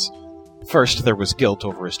emotions. First, there was guilt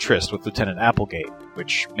over his tryst with Lieutenant Applegate,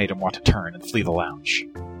 which made him want to turn and flee the lounge.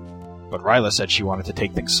 But Ryla said she wanted to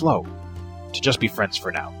take things slow, to just be friends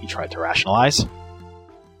for now, he tried to rationalize.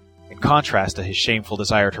 In contrast to his shameful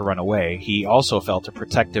desire to run away, he also felt a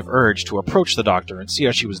protective urge to approach the doctor and see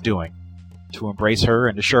how she was doing, to embrace her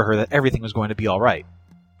and assure her that everything was going to be alright.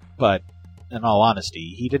 But, in all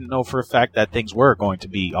honesty, he didn't know for a fact that things were going to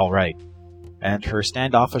be alright, and her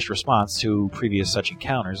standoffish response to previous such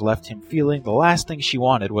encounters left him feeling the last thing she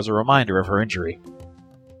wanted was a reminder of her injury.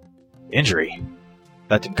 Injury?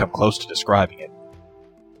 That didn't come close to describing it.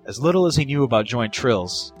 As little as he knew about joint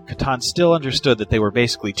trills, Catan still understood that they were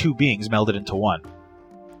basically two beings melded into one.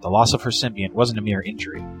 The loss of her symbiont wasn't a mere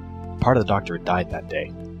injury. Part of the doctor had died that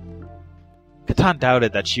day. Catan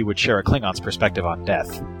doubted that she would share a Klingon's perspective on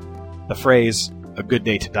death. The phrase, "a good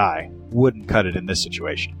day to die," wouldn't cut it in this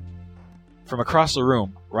situation. From across the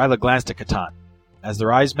room, Ryla glanced at Catan. As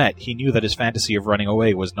their eyes met, he knew that his fantasy of running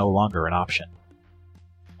away was no longer an option.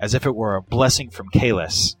 As if it were a blessing from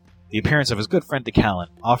Kahless, the appearance of his good friend Decallan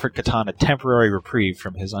offered Catan a temporary reprieve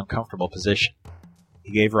from his uncomfortable position.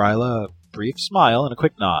 He gave Ryla a brief smile and a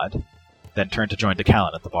quick nod, then turned to join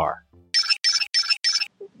Decallan at the bar.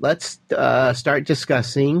 Let's start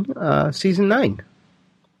discussing Season 9.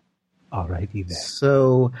 Alrighty then.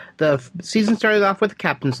 So the season started off with the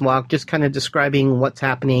captain's log, just kind of describing what's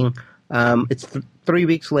happening. It's 3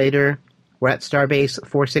 weeks later. We're at Starbase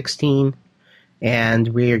 416, and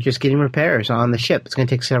we're just getting repairs on the ship. It's going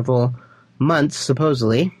to take several months,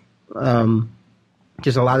 supposedly.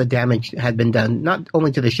 Just a lot of damage had been done, not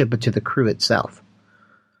only to the ship, but to the crew itself.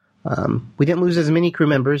 We didn't lose as many crew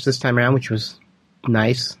members this time around, which was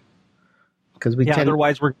nice. Because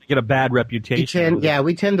otherwise we're going to get a bad reputation.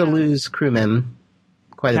 We tend to lose crewmen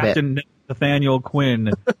quite a bit. Captain Nathaniel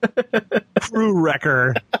Quinn, crew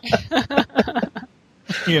wrecker.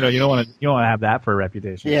 You don't want to have that for a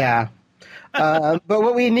reputation. Yeah. But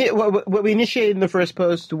what we initiated in the first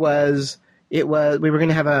post was we were going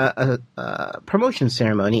to have a promotion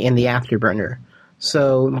ceremony in the Afterburner.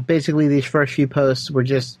 So basically, these first few posts were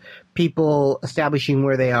just people establishing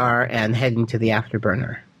where they are and heading to the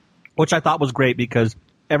Afterburner, which I thought was great because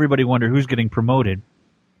everybody wondered who's getting promoted,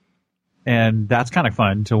 and that's kind of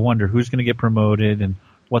fun to wonder who's going to get promoted and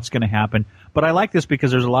what's going to happen. But I like this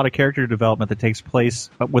because there's a lot of character development that takes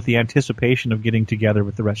place with the anticipation of getting together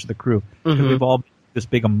with the rest of the crew. Because we've all been this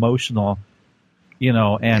big emotional,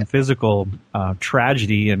 and physical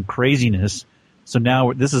tragedy and craziness. So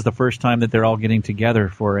now this is the first time that they're all getting together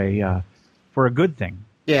for a good thing.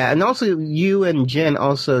 Yeah, and also you and Jen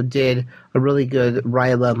also did a really good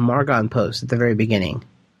Ryla Margon post at the very beginning.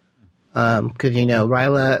 Because,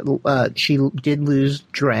 Ryla, she did lose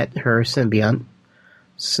Dret, her symbiont.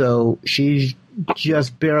 So she's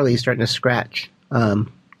just barely starting to scratch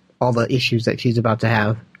all the issues that she's about to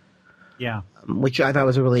have. Yeah. Which I thought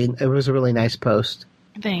was a really nice post.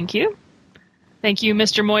 Thank you. Thank you,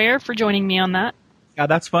 Mr. Moyer, for joining me on that. Yeah,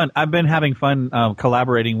 that's fun. I've been having fun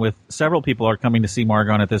collaborating with several people who are coming to see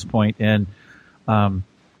Margon at this point, and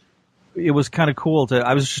it was kind of cool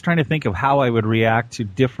I was just trying to think of how I would react to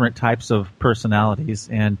different types of personalities,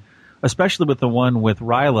 and especially with the one with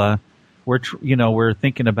Ryla, we're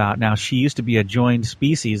thinking about now she used to be a joined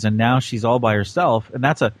species, and now she's all by herself, and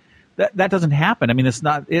that doesn't happen. I mean,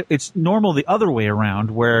 it's normal the other way around,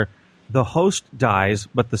 where the host dies,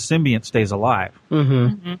 but the symbiont stays alive.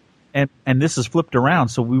 Mm-hmm. And this is flipped around,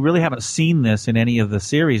 so we really haven't seen this in any of the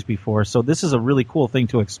series before. So this is a really cool thing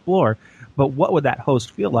to explore. But what would that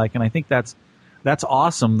host feel like? And I think that's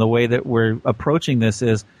awesome. The way that we're approaching this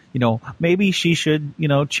is, maybe she should,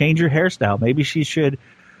 change her hairstyle. Maybe she should,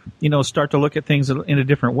 start to look at things in a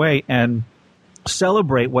different way and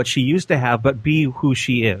celebrate what she used to have, but be who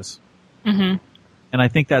she is. Mm-hmm. And I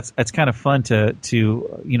think that's kind of fun to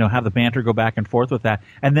have the banter go back and forth with that,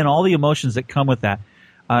 and then all the emotions that come with that.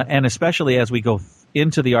 And especially as we go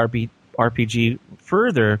into the RPG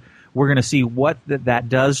further, we're going to see what that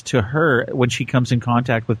does to her when she comes in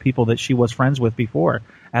contact with people that she was friends with before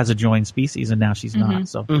as a joined species, and now she's not.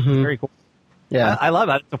 So it's very cool. Yeah, I love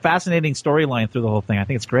that. It's a fascinating storyline through the whole thing. I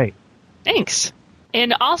think it's great. Thanks.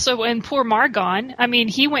 And also, when poor Margon, I mean,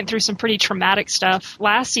 he went through some pretty traumatic stuff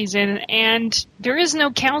last season, and there is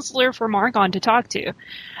no counselor for Margon to talk to.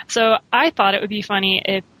 So I thought it would be funny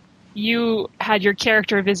if you had your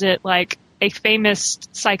character visit, like, a famous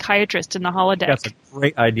psychiatrist in the holodeck. That's a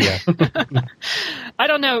great idea. I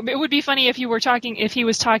don't know. It would be funny if he was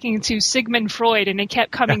talking to Sigmund Freud and it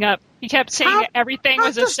kept coming up. He kept saying everything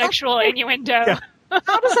was a sexual innuendo. Yeah.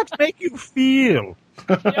 How does that make you feel?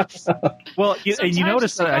 Yes. Well, you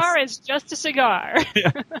notice that a cigar is just a cigar.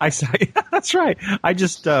 That's right. I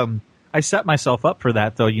just I set myself up for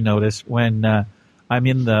that, though. You notice when I'm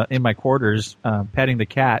in my quarters petting the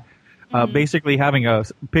cat. Basically having a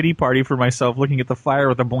pity party for myself, looking at the fire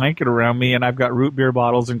with a blanket around me, and I've got root beer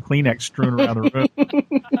bottles and Kleenex strewn around the room.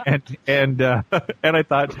 and I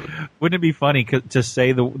thought, wouldn't it be funny to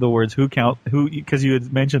say the words who, because you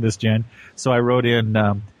had mentioned this, Jen. So I wrote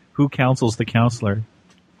in who counsels the counselor,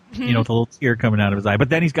 with a little tear coming out of his eye. But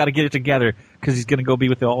then he's got to get it together because he's going to go be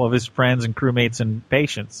with all of his friends and crewmates and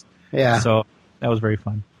patients. Yeah. So that was very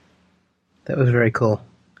fun. That was very cool.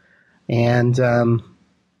 And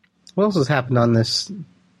what else has happened on this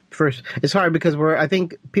first? It's hard because I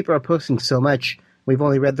think people are posting so much. We've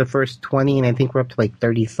only read the first 20, and I think we're up to like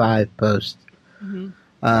 35 posts.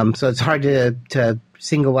 Mm-hmm. So it's hard to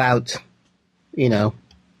single out, Well,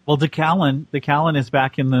 DeCallan is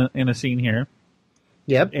back in a scene here.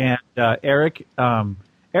 Yep. And Eric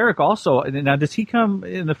also. Now, does he come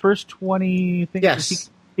in the first 20 things? Yes.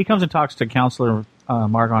 He comes and talks to Counselor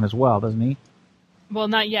Margon as well, doesn't he? Well,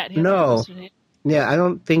 not yet. No. Yeah, I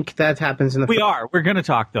don't think that happens in the. We're going to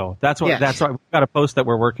talk though. That's what. Yes. That's right. We've got a post that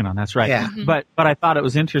we're working on. That's right. Yeah. Mm-hmm. But I thought it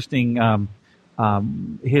was interesting.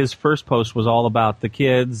 His first post was all about the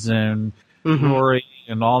kids and Rory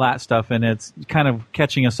and all that stuff, and it's kind of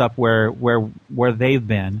catching us up where they've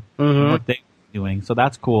been, and what they're doing. So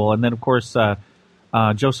that's cool. And then of course,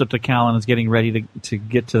 Joseph DeCallan is getting ready to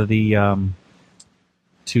get to the what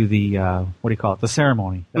do you call it? The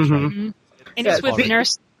ceremony. That's right. And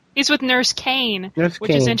he's with Nurse Kane, which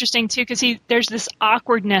is interesting too, because there's this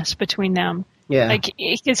awkwardness between them. Yeah. Like,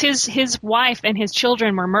 because his wife and his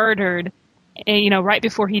children were murdered, right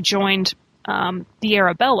before he joined the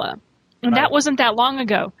Arabella. And that wasn't that long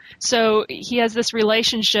ago. So he has this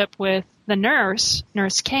relationship with the Nurse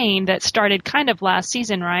Kane, that started kind of last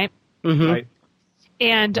season, right? Mm-hmm. Right.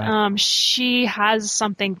 And she has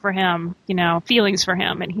something for him, feelings for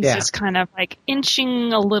him. And he's just kind of like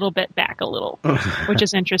inching a little bit back a little, which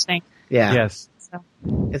is interesting. Yeah. Yes. So.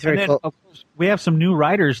 It's very cool. Of course, we have some new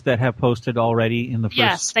writers that have posted already in the first.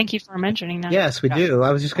 Yes, thank you for mentioning that. Yes, we do.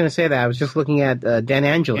 I was just going to say that. I was just looking at Dan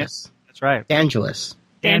Angelus. Yes, that's right. Angelus.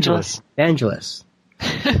 Angelus.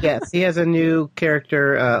 Yes, he has a new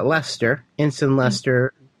character, Lester, Ensign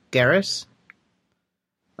Lester Garris,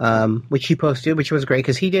 which he posted, which was great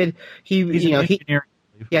because he's an engineer.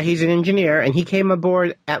 He's an engineer, and he came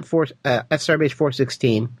aboard at Starbase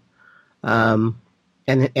 416, and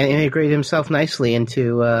integrated himself nicely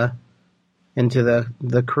into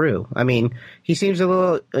the crew. I mean, he seems a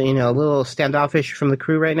little standoffish from the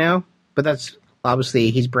crew right now, but that's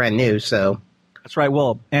obviously he's brand new, so. That's right.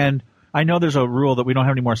 Well, and I know there's a rule that we don't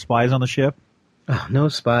have any more spies on the ship. Oh, no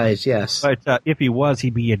spies, yes. But if he was,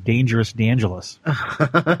 he'd be a dangerous D'Angelis.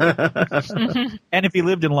 And if he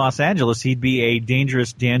lived in Los Angeles, he'd be a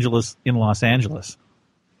dangerous D'Angelis in Los Angeles.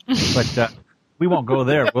 But we won't go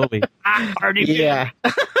there, will we? Yeah.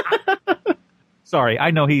 Sorry, I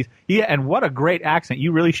know he and what a great accent.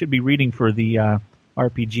 You really should be reading for the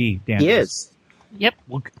RPG, D'Angelis. He is. Yep.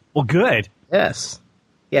 Well, good. Yes.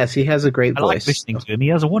 Yes, he has a great voice. I like listening to him. He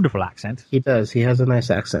has a wonderful accent. He does. He has a nice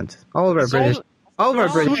accent. All of our British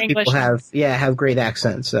people have great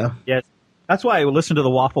accents. So yes, that's why I listen to the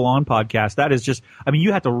Waffle On podcast. That is just, I mean,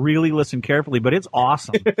 you have to really listen carefully, but it's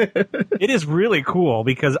awesome. It is really cool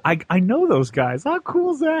because I know those guys. How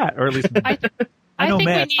cool is that? Or at least I know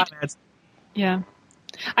Matt. Yeah,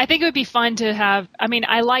 I think it would be fun to have. I mean,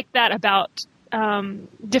 I like that about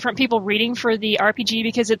different people reading for the RPG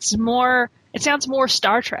because it sounds more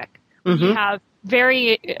Star Trek. Mm-hmm. You have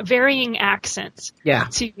varying accents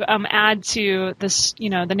to add to this,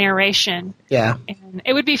 the narration. Yeah. And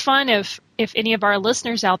it would be fun if any of our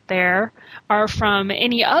listeners out there are from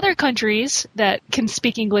any other countries that can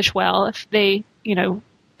speak English well, if they,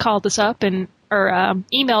 called us up or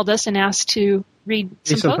emailed us and asked to read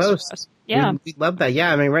some posts for us. Yeah. We'd love that.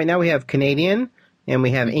 Yeah. I mean, right now we have Canadian and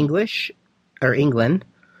we have English or England,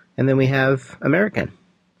 and then we have American.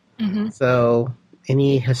 Mm-hmm. So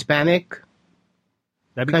any Hispanic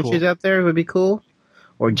countries out there would be cool,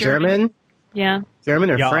 or German. Yeah,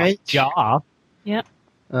 German or French. Yeah. Yep.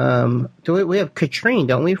 We have Katrine,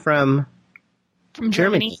 don't we, from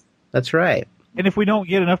Germany? That's right. And if we don't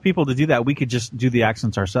get enough people to do that, we could just do the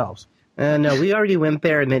accents ourselves. No, we already went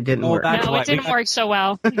there and it didn't work. No, it didn't work so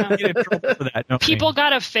well. No. Get in trouble for that, People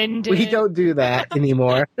got offended. We don't do that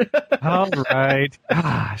anymore. All right.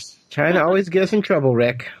 Gosh. Trying to always get us in trouble,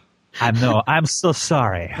 Rick. I know. I'm so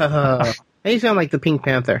sorry. You sound like the Pink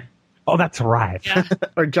Panther. Oh, that's right. Yeah.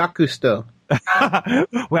 Or Jacques Cousteau.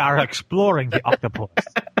 We are exploring the octopus.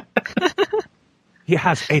 He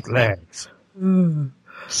has 8 legs.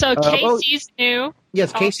 So Casey's new.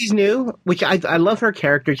 Yes, Casey's new, which I love her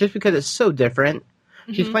character just because it's so different.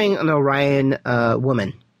 Mm-hmm. She's playing an Orion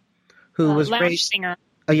woman who was raised singer.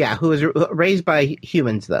 Who was raised by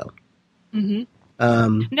humans, though. Mm-hmm.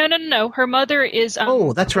 No. Her mother is.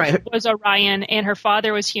 That's right. Was Orion, and her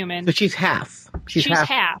father was human. So she's half. She's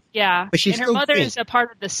half. Yeah. But she's and her mother is a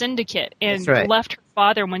part of the syndicate, and left her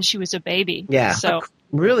father when she was a baby. Yeah. So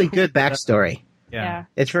really good backstory. Yeah.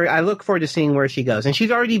 It's I look forward to seeing where she goes, and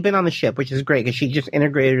she's already been on the ship, which is great because she just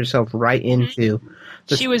integrated herself right into.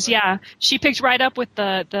 She picked right up with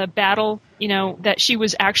the battle. That she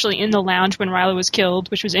was actually in the lounge when Rilo was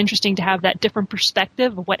killed, which was interesting to have that different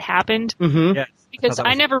perspective of what happened. Mm-hmm. Yes. Because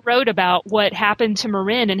I never wrote about what happened to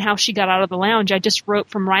Marin and how she got out of the lounge. I just wrote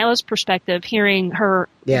from Rilo's perspective, hearing her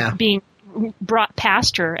being brought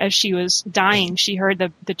past her as she was dying. She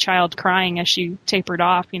heard the child crying as she tapered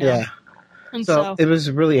off. Yeah. And so it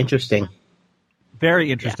was really interesting.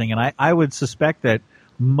 Very interesting, and I would suspect that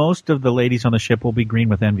most of the ladies on the ship will be green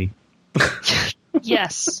with envy.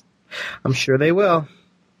 Yes. I'm sure they will.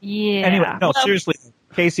 Yeah. Anyway, seriously,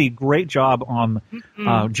 Casey, great job on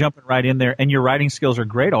jumping right in there, and your writing skills are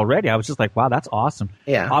great already. I was just like, wow, that's awesome.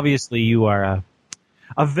 Yeah. Obviously, you are a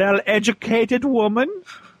well-educated woman.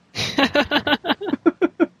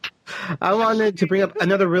 I wanted to bring up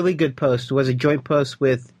another really good post. It was a joint post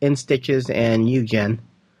with In Stitches and Eugen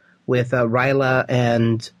with Ryla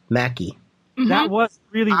and Mackie. That was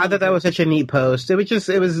really. I thought that was such a neat post. It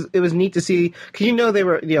was neat to see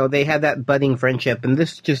because they had that budding friendship, and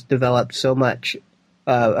this just developed so much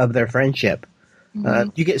of their friendship.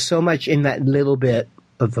 You get so much in that little bit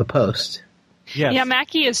of a post. Yes. Yeah,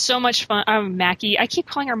 Mackie is so much fun. Mackie, I keep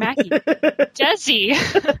calling her Mackie. Desi.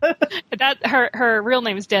 Her real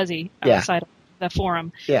name is Desi. Outside of the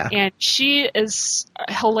forum. Yeah, and she is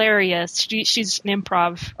hilarious. She's an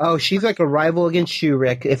improv. Oh, she's like a rival against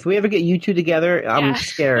Shurik. If we ever get you two together, I'm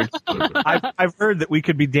scared. I've heard that we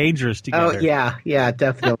could be dangerous together. Oh yeah,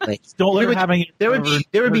 definitely. Don't let her having. There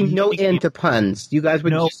would be no end to puns. You guys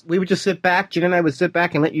would. We would just sit back. Jen and I would sit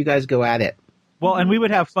back and let you guys go at it. Well, and we would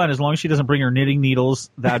have fun as long as she doesn't bring her knitting needles.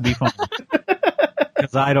 That'd be fun.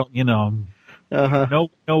 Because I don't,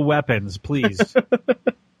 no weapons, please.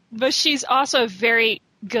 But she's also a very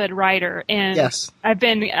good writer, and yes.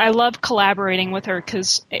 I love collaborating with her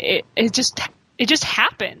because it just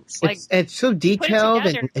happens. It's so detailed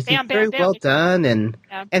and it's very well done, and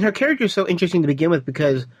her character is so interesting to begin with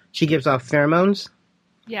because she gives off pheromones.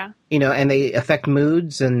 Yeah. And they affect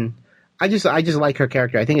moods, and I just like her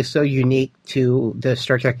character. I think it's so unique to the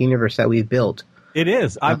Star Trek universe that we've built. It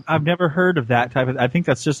is. I've never heard of that type of. I think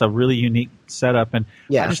that's just a really unique setup, and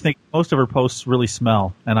I just think most of her posts really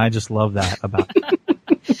smell, and I just love that about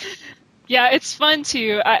it. Yeah, it's fun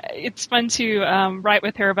to write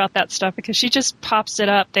with her about that stuff because she just pops it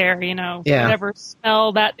up there, whatever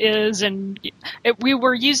smell that is, and we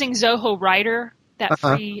were using Zoho Writer, that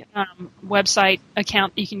free website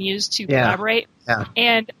account you can use to collaborate,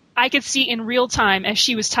 and I could see in real time as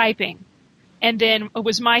she was typing. And then it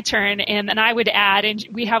was my turn, and then I would add, and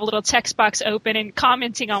we have a little text box open and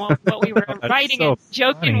commenting on what we were writing and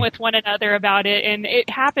joking with one another about it. And it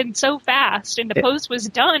happened so fast, and the post was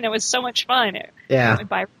done. It was so much fun. It went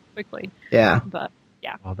by quickly. Yeah. But,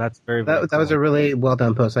 yeah. Well, that's very that was a really well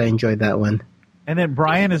done post. I enjoyed that one. And then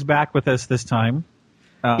Brian is back with us this time.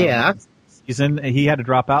 He had to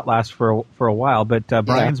drop out last for a while, but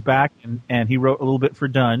Brian's back, and he wrote a little bit for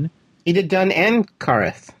Dunn. He did Dunn and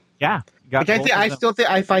Kareth. Yeah. Which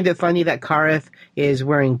I find it funny that Kareth is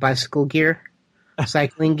wearing bicycle gear,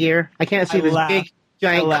 cycling gear. I can't see this big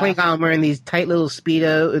giant Klingon wearing these tight little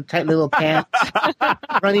pants,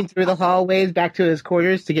 running through the hallways back to his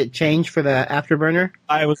quarters to get change for the afterburner.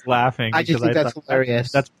 I was laughing. I just think that's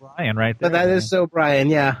hilarious. That's Brian right there. But that is so Brian,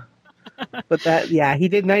 yeah. But he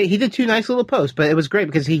did two nice little posts, but it was great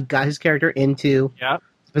because he got his character into the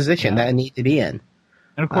position that it needed to be in.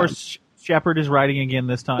 And of course, Shepard is writing again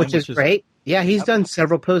this time, which is great. Yeah, he's done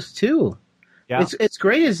several posts too. Yeah, it's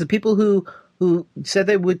great. Is the people who said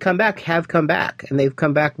they would come back have come back, and they've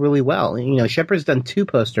come back really well. Shepard's done 2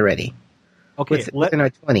 posts already. Okay, within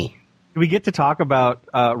our 20. We get to talk about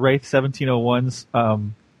Wraith 1701's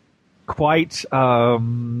quite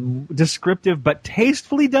descriptive but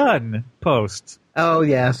tastefully done post. Oh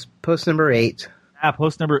yes, post number 8. Yeah,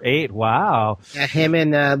 post number 8. Wow. Yeah, him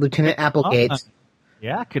and Lieutenant Applegate.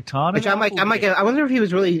 Yeah, Katana. Which I wonder if he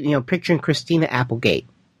was really, picturing Christina Applegate.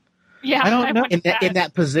 Yeah, I don't know in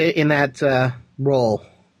that role.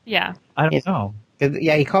 Yeah, I don't know.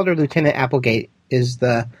 Yeah, he called her Lieutenant Applegate. Is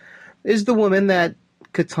the woman that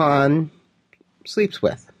Catan sleeps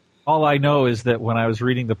with. All I know is that when I was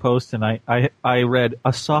reading the post and I read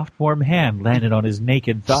a soft, warm hand landed on his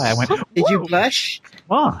naked thigh, I went, "Did you blush?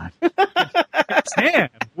 Come on, his hand.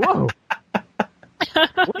 Whoa,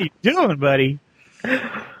 what are you doing, buddy?"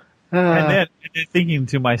 And then thinking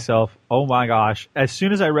to myself, oh my gosh. As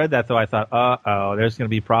soon as I read that, though, I thought, there's going to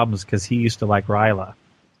be problems because he used to like Ryla.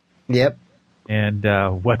 Yep. And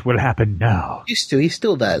what would happen now? He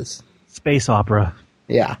still does. Space opera.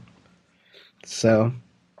 Yeah. So,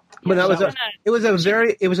 but it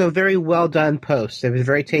was a very well done post. It was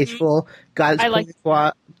very tasteful. Got his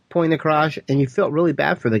point across, and you felt really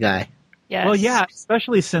bad for the guy. Yes. Well, yeah,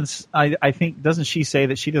 especially since I think, doesn't she say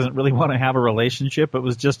that she doesn't really want to have a relationship? It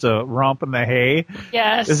was just a romp in the hay.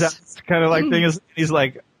 Yes. Is that kind of like thing? He's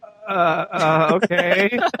like,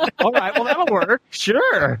 okay, all right, well that'll work,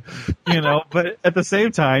 sure, But at the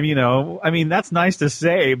same time, I mean, that's nice to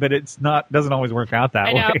say, but doesn't always work out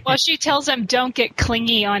that way. Well, she tells him, "Don't get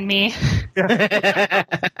clingy on me."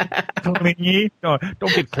 Clingy? No,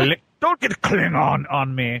 don't get Klingon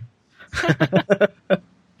on me.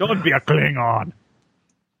 Don't be a Klingon.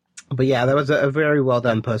 But yeah, that was a very well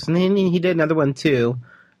done post. And then he did another one too,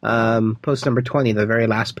 post number 20, the very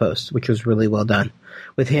last post, which was really well done.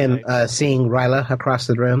 With him seeing Ryla across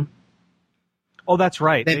the room. Oh, that's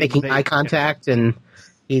right. Then making eye contact and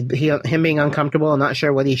him being uncomfortable and not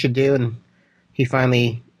sure what he should do. And he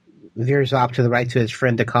finally veers off to the right to his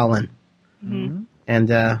friend to Colin. Mm-hmm. And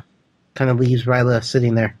kind of leaves Ryla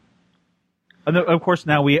sitting there. And of course,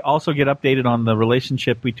 now we also get updated on the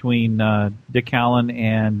relationship between Dick Allen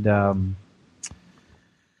and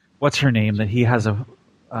what's her name? That he has a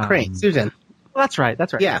Crane, Susan. Well, that's right.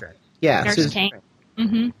 Yeah, yeah. Nurse Susan. Kane.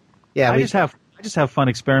 Mm-hmm. Yeah, I just have fun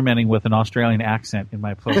experimenting with an Australian accent in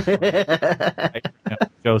my post.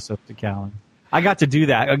 Joseph Dick Allen. I got to do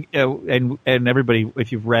that, and everybody,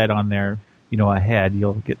 if you've read on there, ahead,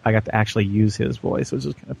 I got to actually use his voice, which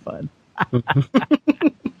was kind of fun.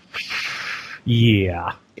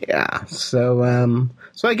 Yeah. Yeah. So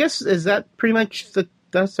I guess is that pretty much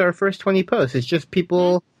that's our first 20 posts. It's just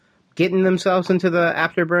people getting themselves into the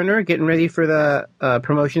afterburner, getting ready for the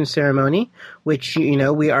promotion ceremony, which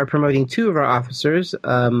we are promoting 2 of our officers,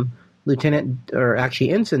 Ensign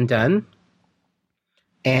Dunn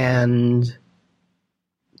and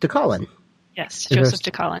DeCollin. Yes, Joseph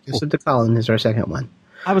DeCollin. Joseph DeCollin is our second one.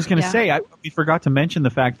 I was going to say, we forgot to mention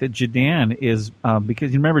the fact that Jadan is,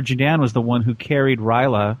 because you remember Jadan was the one who carried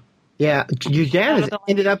Ryla. Yeah, Jadan has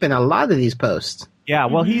ended up in a lot of these posts. Yeah,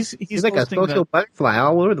 well, he's like a social butterfly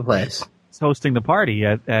all over the place. He's hosting the party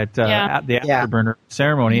at the Afterburner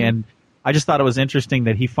ceremony, and I just thought it was interesting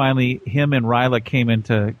that him and Ryla came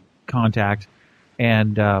into contact,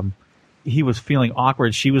 and he was feeling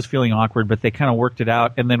awkward, she was feeling awkward, but they kind of worked it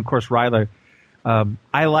out, and then, of course, Ryla,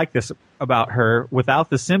 I like this about her.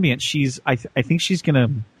 Without the symbiont, I think she's going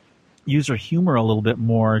to use her humor a little bit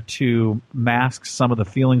more to mask some of the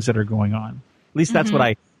feelings that are going on. At least that's what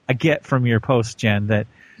I get from your post, Jen, that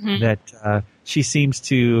she seems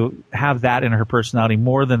to have that in her personality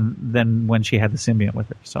more than when she had the symbiont with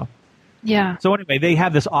her. So yeah. So anyway, they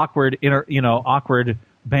have this awkward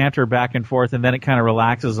banter back and forth, and then it kind of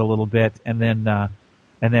relaxes a little bit, and then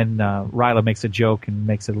Ryla makes a joke and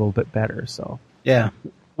makes it a little bit better. So yeah.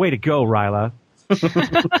 Way to go, Ryla.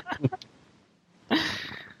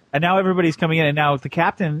 And now everybody's coming in, and now the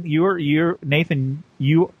captain, Nathan,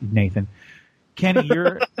 Kenny,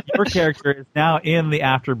 your character is now in the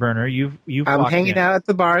Afterburner. I'm hanging out at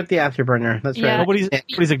the bar at the Afterburner. That's right.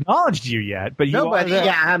 Nobody's acknowledged you yet, but nobody.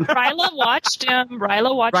 Ryla watched him.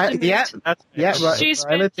 Ryla watched him.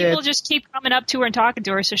 People just keep coming up to her and talking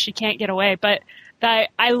to her, so she can't get away. But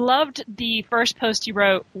I loved the first post you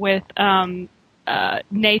wrote with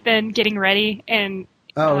Nathan getting ready and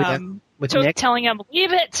telling him,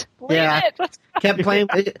 leave it. Kept playing.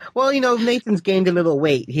 Well, Nathan's gained a little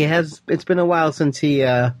weight. It's been a while since he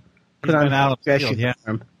put on a dress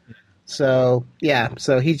uniform. So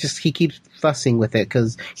he keeps fussing with it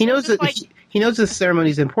because he knows he knows this ceremony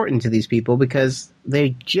is important to these people because they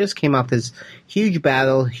just came off this huge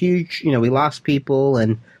battle. We lost people,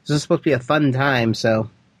 and this is supposed to be a fun time. So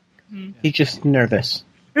he's just nervous.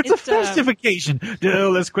 It's a festive occasion.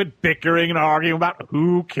 Let's quit bickering and arguing about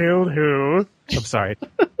who killed who. I'm sorry.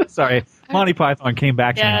 Monty Python came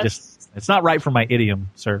back to me. It's not right for my idiom,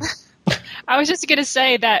 sir. I was just going to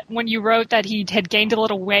say that when you wrote that he had gained a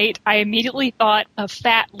little weight, I immediately thought of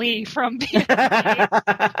Fat Lee from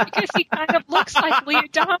BFG because he kind of looks like Lee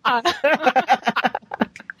Adama.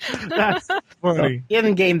 That's funny. He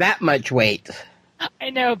hasn't gained that much weight.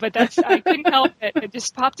 I know, but I couldn't help it. It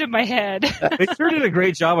just popped in my head. They sure did a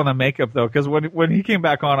great job on the makeup, though, because when he came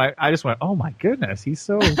back on, I just went, oh my goodness, he's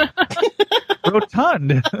so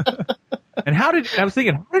rotund. And I was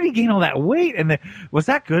thinking, how did he gain all that weight? And was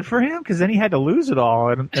that good for him? Because then he had to lose it all,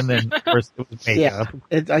 and then of course it was makeup.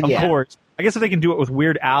 Of course. I guess if they can do it with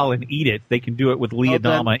Weird Al and eat it, they can do it with Lee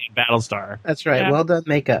Adama in Battlestar. That's right. Yeah. Well done,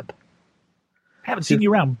 makeup. Haven't seen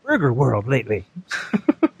you around Burger World lately.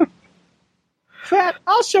 Fat,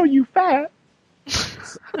 I'll show you fat.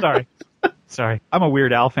 Sorry. I'm a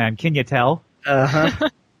Weird Al fan. Can you tell? Uh-huh.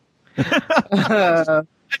 I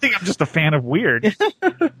think I'm just a fan of Weird.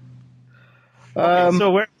 And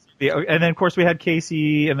then of course we had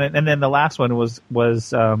Casey, and then the last one was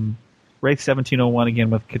Wraith 1701 again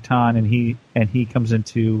with Catan, and he comes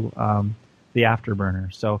into the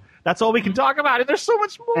Afterburner. So that's all we can talk about. And there's so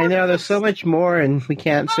much more. I know there's so much more, and we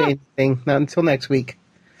can't say anything not until next week.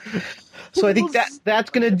 So I think that's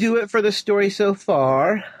going to do it for the story so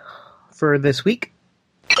far for this week.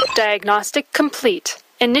 Diagnostic complete.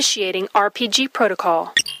 Initiating RPG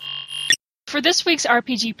protocol. For this week's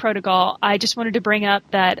RPG protocol, I just wanted to bring up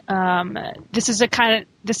that this is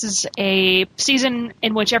a season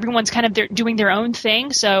in which everyone's kind of doing their own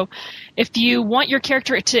thing. So if you want your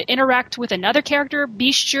character to interact with another character,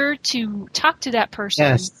 be sure to talk to that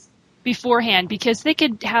person beforehand, because they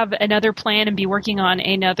could have another plan and be working on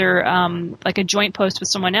another like a joint post with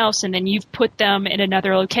someone else, and then you've put them in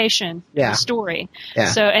another location in the story.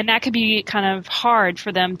 So, and that could be kind of hard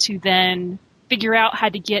for them to then figure out how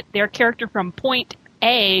to get their character from point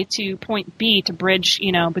A to point B to bridge,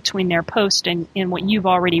 between their post and what you've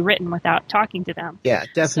already written without talking to them. Yeah,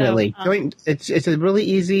 definitely. So, it's a really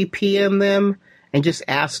easy PM them and just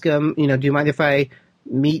ask them, do you mind if I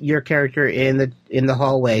meet your character in the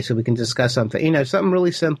hallway so we can discuss something? Something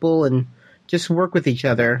really simple, and just work with each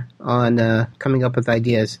other on coming up with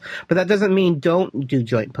ideas. But that doesn't mean don't do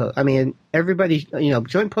joint posts. I mean, everybody,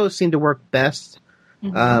 joint posts seem to work best,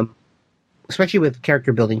 especially with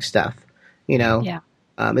character building stuff. Yeah.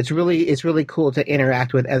 It's really cool to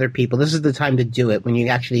interact with other people. This is the time to do it when you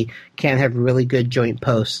actually can have really good joint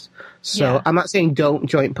posts. So Yeah. I'm not saying don't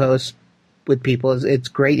joint post with people. It's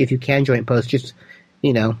great if you can joint post. Just,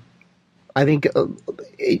 I think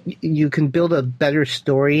you can build a better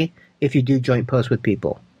story if you do joint post with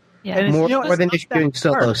people. Yeah. And More it's than if you're doing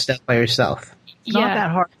solo hard. stuff by yourself. It's not that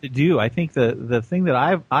hard to do. I think the thing that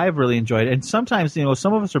I've really enjoyed, and sometimes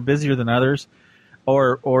some of us are busier than others,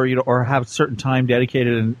 or have certain time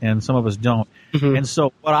dedicated, and some of us don't. Mm-hmm. And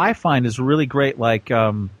so what I find is really great, like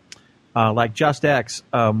Just X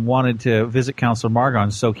wanted to visit Counselor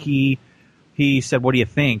Margon, so he said, "What do you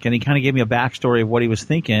think?" And he kind of gave me a backstory of what he was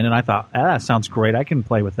thinking, and I thought, that sounds great. I can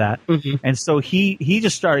play with that. Mm-hmm. And so he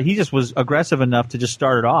just was aggressive enough to just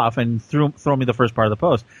start it off and throw me the first part of the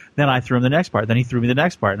post. Then I threw him the next part. Then he threw me the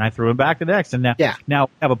next part, and I threw him back the next. And now I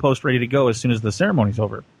have a post ready to go as soon as the ceremony's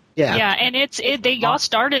over. Yeah. Yeah, and they all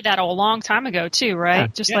started that a long time ago too,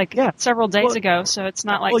 right? Several days ago. So it's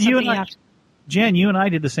not like something you have to. Jen, you and I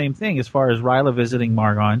did the same thing as far as Ryla visiting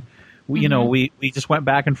Margon. We just went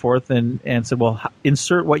back and forth and said, well,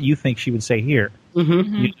 insert what you think she would say here.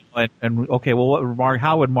 Mm-hmm. And okay, well,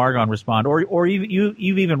 how would Margon respond? Or you've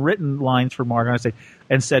even written lines for Margon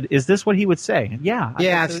and said, is this what he would say? Yeah.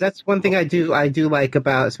 Yeah, so that's one thing I do like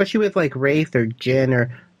about, especially with like Wraith or Jin or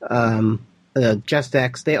Just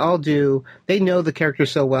X. They all do. They know the character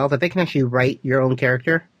so well that they can actually write your own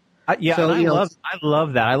character. So, I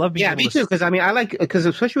love that. I love being able me too, because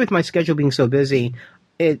especially with my schedule being so busy,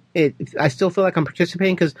 I still feel like I'm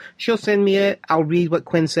participating because she'll send me it. I'll read what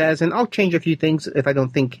Quinn says, and I'll change a few things if I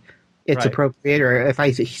don't think it's appropriate or if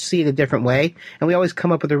I see it a different way. And we always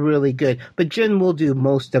come up with a really good. But Jen will do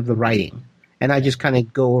most of the writing, and I just kind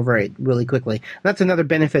of go over it really quickly. And that's another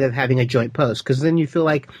benefit of having a joint post, because then you feel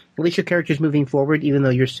like at least your character's moving forward, even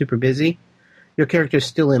though you're super busy. Your character's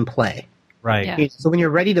still in play. Right. Yeah. So when you're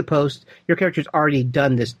ready to post, your character's already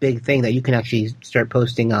done this big thing that you can actually start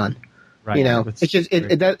posting on. Right.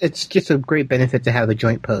 It's just a great benefit to have a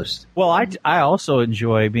joint post. Well, I also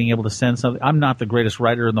enjoy being able to send something. I'm not the greatest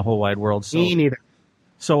writer in the whole wide world. So, me neither.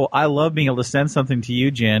 So I love being able to send something to you,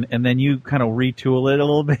 Jen, and then you kind of retool it a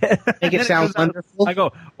little bit. Make it sound wonderful. I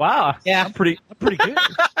go, wow, yeah, I'm pretty good.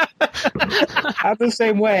 I'm the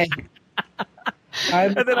same way.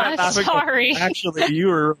 I'm sorry. Actually, you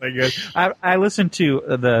were really good. I listened to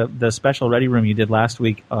the special Ready Room you did last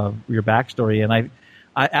week of your backstory, and I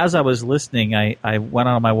as I was listening, I went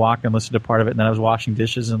on my walk and listened to part of it, and then I was washing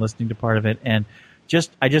dishes and listening to part of it, and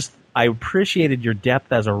I appreciated your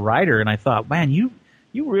depth as a writer, and I thought, man, you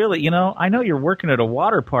really, I know you're working at a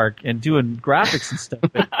water park and doing graphics and stuff,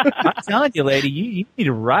 but I'm telling you, lady, you need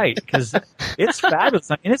to write, because it's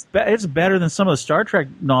fabulous. I mean, it's better than some of the Star Trek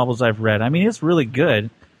novels I've read. I mean, it's really good.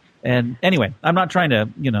 And anyway, I'm not trying to,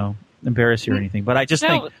 embarrass you or anything, but I just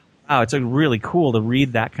think, wow, it's really cool to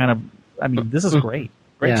read that kind of, I mean, this is great.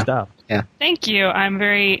 Great stuff. Yeah. Thank you. I'm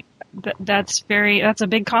very, that's a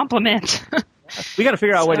big compliment. We got to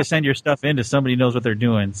figure out a way to send your stuff in to somebody who knows what they're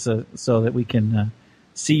doing so that we can,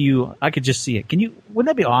 see you. I could just see it. Wouldn't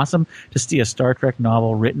that be awesome to see a Star Trek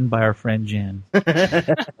novel written by our friend Jen?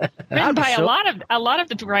 Written by a lot of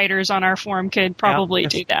the writers on our forum could probably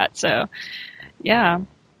do that. So, yeah.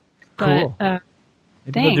 Cool. But,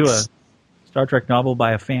 maybe thanks. we'll do a Star Trek novel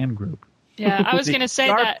by a fan group. Yeah, I was going to say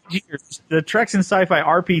that. The Treks and Sci-Fi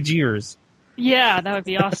RPGers. Yeah, that would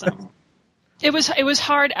be awesome. It was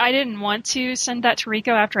hard. I didn't want to send that to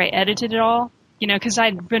Rico after I edited it all. Because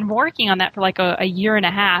I'd been working on that for like a year and a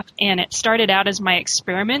half, and it started out as my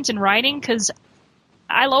experiment in writing, because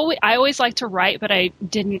I always like to write, but I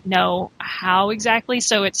didn't know how exactly,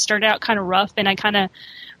 so it started out kind of rough, and I kind of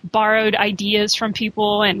borrowed ideas from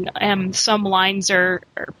people, and some lines are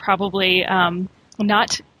probably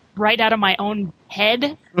not right out of my own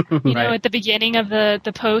head, at the beginning of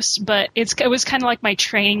the post, but it was kind of like my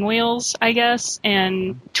training wheels, I guess,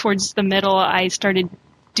 and towards the middle I started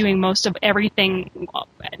doing most of everything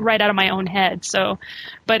right out of my own head. So,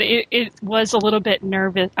 but it was a little bit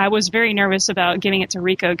nervous. I was very nervous about giving it to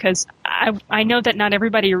Rico, because I know that not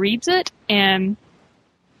everybody reads it, and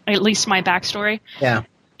at least my backstory. Yeah.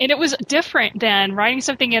 And it was different than writing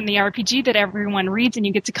something in the RPG that everyone reads and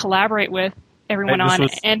you get to collaborate with. everyone on,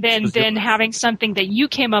 and then having something that you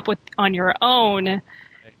came up with on your own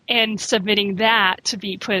and submitting that to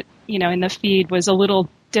be put, in the feed was a little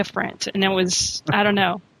different. And it was, I don't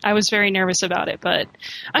know. I was very nervous about it, but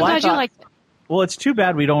I'm glad you liked it. Well, it's too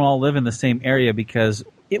bad we don't all live in the same area, because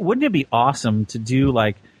wouldn't it be awesome to do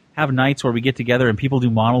have nights where we get together and people do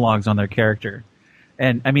monologues on their character.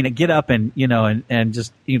 And I mean, get up and, and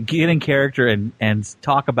just get in character and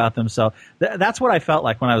talk about themselves. That's what I felt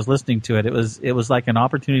like when I was listening to it. It was like an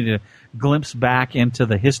opportunity to glimpse back into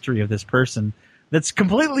the history of this person that's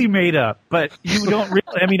completely made up, but you don't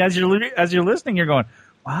really, I mean, as you're listening, you're going,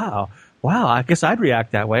 wow, I guess I'd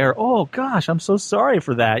react that way. Or, oh gosh, I'm so sorry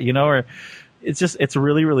for that, or it's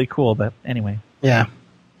really, really cool. But anyway. Yeah.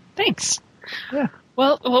 Thanks. Yeah.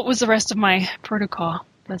 Well, what was the rest of my protocol?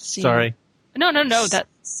 Let's see. Sorry. No. That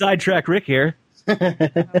sidetrack Rick here.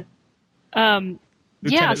 Yeah.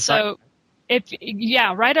 So,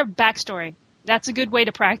 write a backstory. That's a good way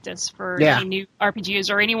to practice for any new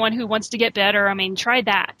RPGs or anyone who wants to get better. I mean, try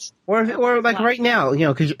that. Or like right now,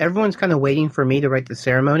 because everyone's kind of waiting for me to write the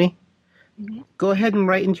ceremony. Mm-hmm. Go ahead and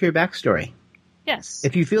write into your backstory. Yes.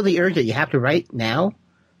 If you feel the urge that you have to write now,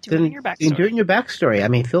 do it in your backstory. I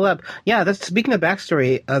mean, fill up. Yeah, that's speaking of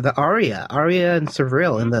backstory. The Arya and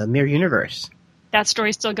Sevril in the Mirror Universe. That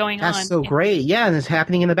story's still going on. That's so great. Yeah, and it's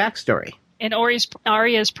happening in the backstory. In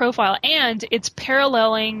Arya's profile, and it's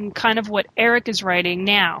paralleling kind of what Eric is writing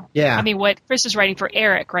now. Yeah. I mean, what Chris is writing for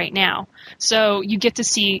Eric right now. So you get to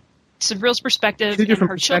see Sevril's perspective and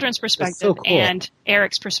her children's perspective and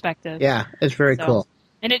Eric's perspective. Yeah, it's very cool.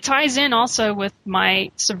 And it ties in also with my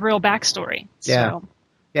Sevril backstory. Yeah.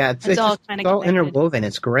 So it's all kind of all interwoven.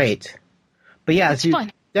 It's great. But yeah, it's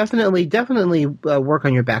fun. Definitely work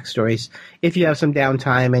on your backstories. If you have some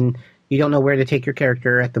downtime and you don't know where to take your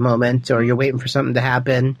character at the moment, or you're waiting for something to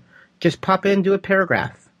happen, just pop in, do a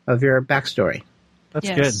paragraph of your backstory. That's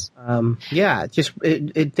good.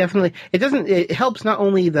 It helps not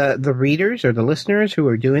only the readers or the listeners who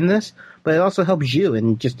are doing this, but it also helps you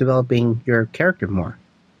in just developing your character more.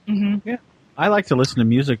 Mm-hmm. Yeah. I like to listen to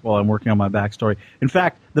music while I'm working on my backstory. In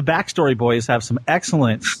fact, the Backstory Boys have some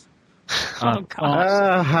excellent. Oh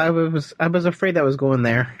gosh! I was afraid that was going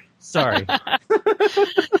there. Sorry.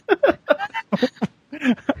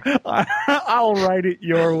 I'll write it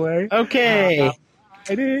your way. Okay.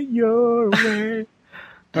 Write it your way.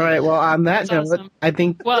 All right. Well, on that note, awesome. I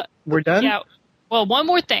think we're done. Yeah. Well, one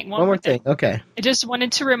more thing. One more thing. Okay. I just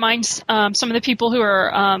wanted to remind some of the people who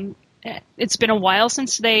are. It's been a while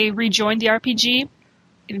since they rejoined the RPG.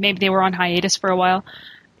 Maybe they were on hiatus for a while.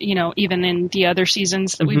 Even in the other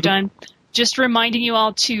seasons that we've done. Just reminding you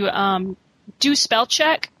all to do spell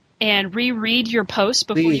check and reread your posts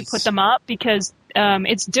before you put them up, because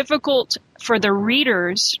it's difficult for the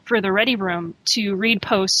readers for the Ready Room to read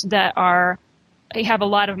posts that have a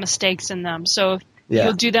lot of mistakes in them. So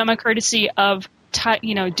you'll do them a courtesy of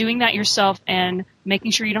doing that yourself and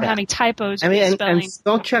making sure you don't have any typos. I mean, and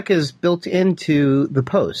spell check is built into the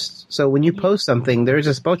post. So when you post something, there's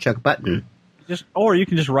a spell check button. Or you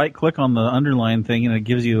can just right click on the underline thing and it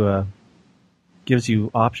gives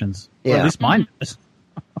you options. Yeah. Or at least mine does.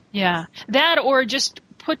 Yeah, that, or just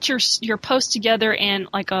put your post together in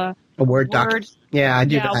like a Word doc. Yeah, I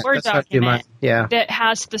do that. A Word document that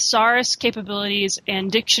has thesaurus capabilities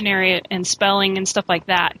and dictionary and spelling and stuff like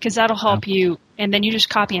that, because that'll help you, and then you just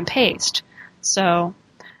copy and paste. So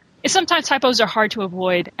sometimes typos are hard to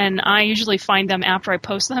avoid, and I usually find them after I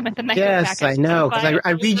post them, and then I go back. Yes, I know, because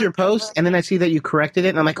I read your post, and then I see that you corrected it,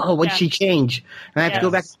 and I'm like, oh, what did she change? And I have to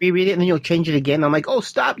go back and reread it, and then you'll change it again. And I'm like, oh,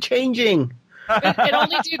 stop changing. It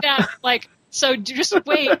only do that, so just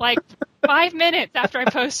wait, 5 minutes after I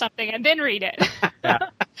post something, and then read it.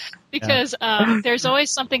 Because there's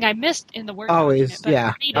always something I missed in the Word document, but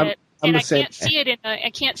I read it. And I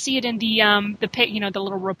can't see it in the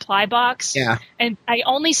little reply box. Yeah. And I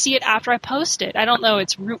only see it after I post it. I don't know.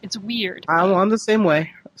 It's weird. I'm the same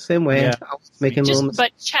way. Yeah. I was making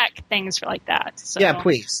but check things like that. So. Yeah,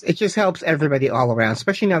 please. It just helps everybody all around,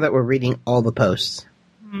 especially now that we're reading all the posts.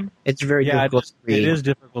 Mm-hmm. It's very difficult to read. It is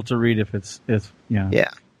difficult to read if it's. Yeah.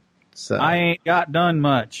 So I ain't got done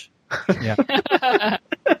much. Yeah.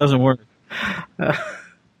 Doesn't work.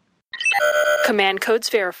 Command codes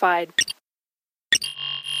verified.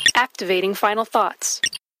 Activating final thoughts.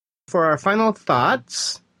 For our final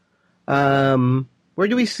thoughts, where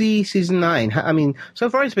do we see Season 9? I mean, so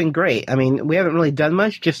far it's been great. I mean, we haven't really done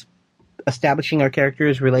much, just establishing our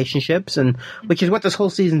characters' relationships, and which is what this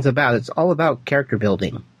whole season's about. It's all about character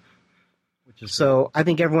building. So I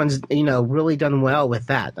think everyone's, really done well with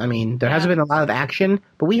that. I mean, there hasn't been a lot of action,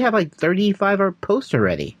 but we have 35 posts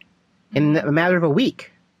already in a matter of a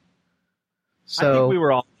week. So I think we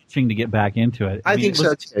were all itching to get back into it. I think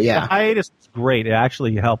so too. Yeah, the hiatus was great. It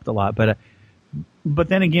actually helped a lot, but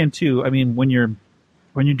then again, too. I mean, when you're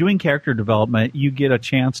doing character development, you get a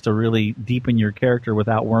chance to really deepen your character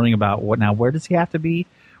without worrying about where does he have to be,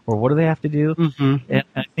 or what do they have to do. Mm-hmm. And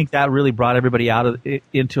I think that really brought everybody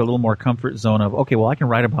into a little more comfort zone of, okay, well, I can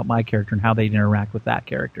write about my character and how they interact with that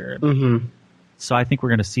character. Mm-hmm. So I think we're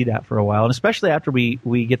going to see that for a while, and especially after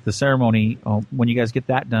we get the ceremony, when you guys get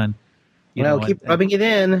that done. Keep rubbing it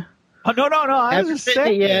in. Oh, no! I Haven't was just written it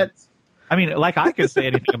saying. yet. I mean, like I could say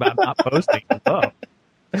anything about not posting. Oh,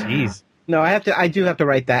 jeez. No, I do have to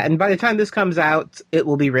write that, and by the time this comes out, it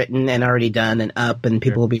will be written and already done and up, and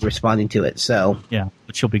people will be responding to it. So yeah,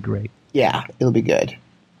 but she'll be great. Yeah, it'll be good.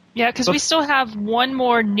 Yeah, because we still have one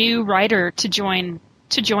more new writer to join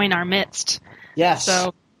our midst. Yes.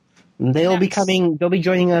 So they'll be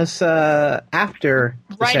joining us after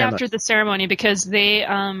the ceremony, because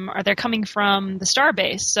they're coming from the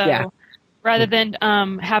Starbase. So yeah. Rather than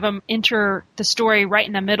have them enter the story right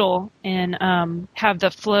in the middle and have the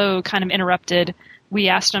flow kind of interrupted, we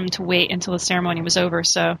asked them to wait until the ceremony was over.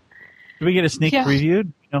 So did we get a sneak preview? Do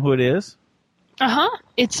you know who it is?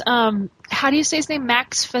 It's how do you say his name?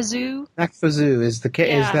 Max Fazoo. Max Fazoo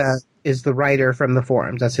is the writer from the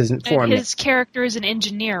forums. That's his forum. And his character is an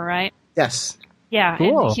engineer, right? Yes. Yeah,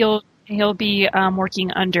 cool. And he'll be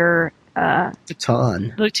working under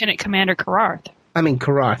Catan. Lieutenant Commander Karath. I mean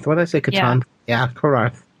Karath. What did I say? Catan. Yeah,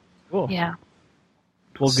 Karath. Cool. Yeah.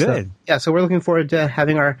 Well, good. So we're looking forward to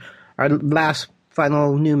having our last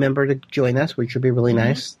final new member to join us, which would be really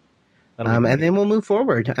nice. And then we'll move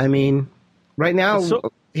forward. I mean, right now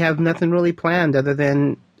we have nothing really planned other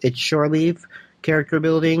than it's shore leave, character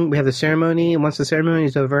building. We have the ceremony, and once the ceremony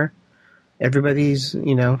is over, everybody's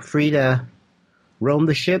free to roam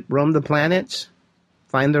the ship, roam the planets,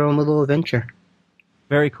 find their own little adventure.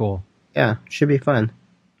 Very cool. Yeah, should be fun.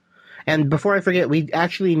 And before I forget, we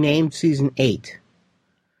actually named season 8.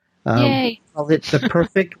 Yay! Called it The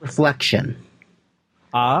Perfect Reflection.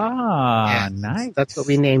 Nice. That's what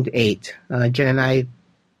we named 8. Jen and I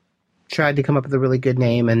tried to come up with a really good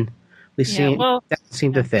name, and that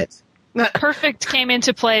seemed to fit. Perfect came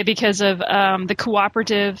into play because of the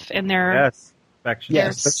cooperative and their perfection.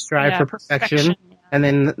 Yes, the strive for perfection. And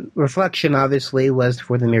then Reflection, obviously, was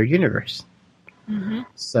for the Mirror Universe. Mm-hmm.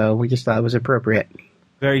 So we just thought it was appropriate.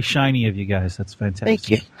 Very shiny of you guys. That's fantastic. Thank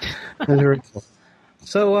you. That's very cool.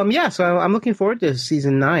 So I'm looking forward to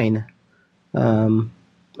season 9. We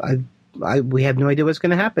have no idea what's going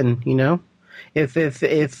to happen. If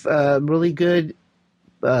a really good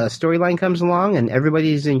storyline comes along and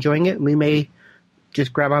everybody's enjoying it, we may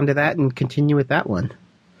just grab onto that and continue with that one.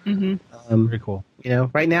 Mm-hmm. Very cool.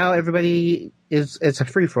 Right now everybody it's a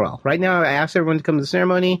free for all. Right now, I asked everyone to come to the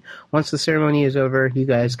ceremony. Once the ceremony is over, you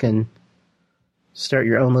guys can start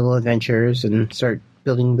your own little adventures and start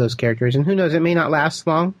building those characters. And who knows, it may not last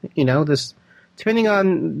long. This depending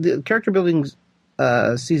on the character building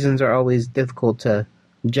seasons are always difficult to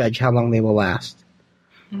judge how long they will last.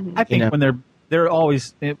 I think when they're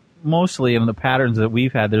always mostly in the patterns that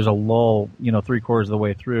we've had, there's a lull, 3/4 of the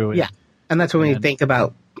way through. And that's when we think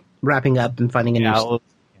about wrapping up and finding a new.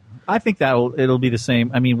 I think it'll be the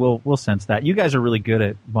same. I mean, we'll sense that. You guys are really good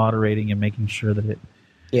at moderating and making sure that it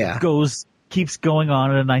keeps going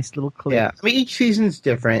on at a nice little clip. Yeah, I mean, each season's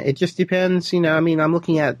different. It just depends. I'm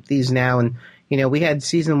looking at these now, and we had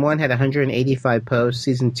season 1 had 185 posts.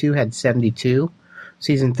 Season 2 had 72.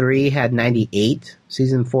 Season 3 had 98.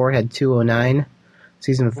 Season 4 had 209.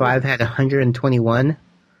 Season 5 had 121.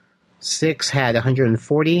 6 had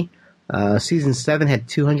 140. Season 7 had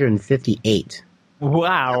 258.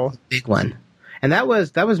 Wow. Big one. And that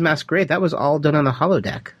was Masquerade. That was all done on the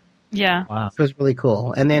holodeck. Yeah. Wow. So it was really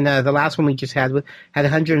cool. And then the last one we just had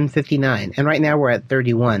 159. And right now we're at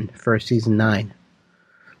 31 for season 9.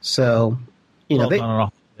 So,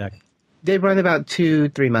 they run about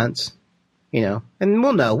 2-3 months, and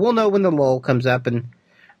we'll know. We'll know when the lull comes up, and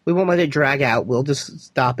we won't let it drag out. We'll just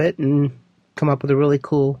stop it and come up with a really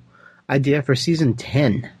cool idea for season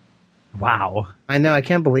 10. Wow. I know. I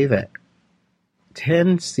can't believe it.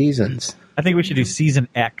 10 seasons. I think we should do season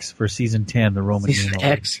X for season 10, the Roman season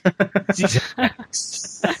X. Season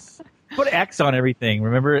X. Put X on everything.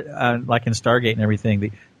 Remember, like in Stargate and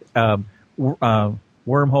everything, the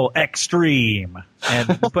wormhole extreme,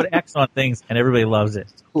 and put X on things, and everybody loves it.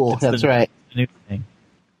 Cool. That's right. New thing.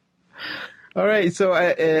 All right. So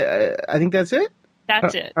I think that's it.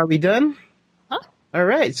 That's it. Are we done? Huh? All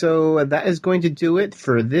right. So that is going to do it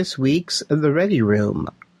for this week's The Ready Room.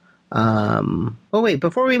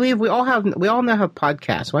 Before we leave, we all now have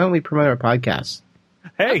podcasts. Why don't we promote our podcasts?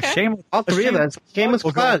 Hey, okay. shameless. All three of us. Shameless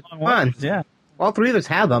plug. Come on. Yeah. All three of us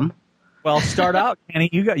have them. Well, start out, Kenny.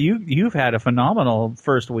 You've had a phenomenal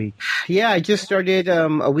first week. Yeah, I just started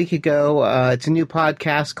a week ago. It's a new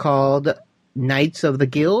podcast called Knights of the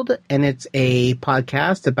Guild, and it's a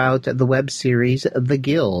podcast about the web series The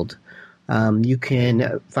Guild. You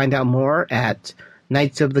can find out more at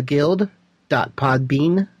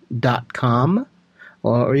knightsoftheguild.podbean.com,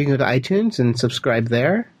 or you can go to iTunes and subscribe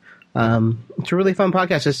there. It's a really fun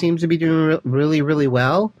podcast. It seems to be doing really, really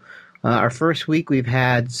well. Our first week, we've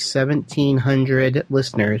had 1,700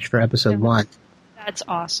 listeners for episode 1. That's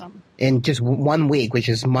awesome. In just 1 week, which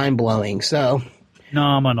is mind-blowing. So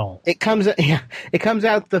phenomenal. It comes out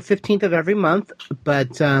the 15th of every month,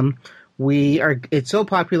 but it's so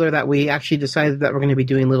popular that we actually decided that we're going to be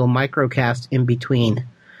doing little microcasts in between.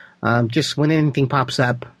 Just when anything pops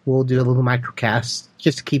up, we'll do a little microcast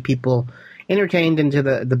just to keep people entertained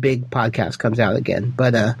until the big podcast comes out again.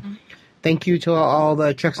 But thank you to all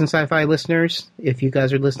the Trucks and Sci-Fi listeners. If you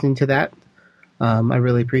guys are listening to that, I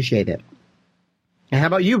really appreciate it. And how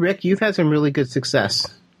about you, Rick? You've had some really good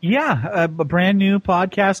success. Yeah, a brand new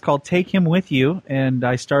podcast called Take Him With You, and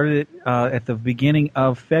I started it at the beginning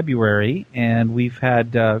of February, and we've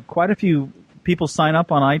had quite a few people sign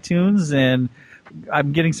up on iTunes, and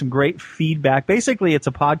I'm getting some great feedback. Basically, it's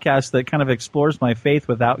a podcast that kind of explores my faith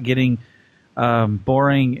without getting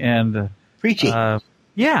boring and preachy.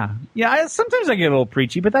 Yeah. Sometimes I get a little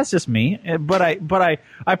preachy, but that's just me. But I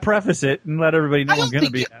preface it and let everybody know I'm going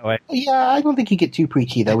to be that way. Yeah, I don't think you get too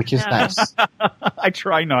preachy though, which is nice. I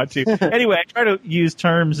try not to. Anyway, I try to use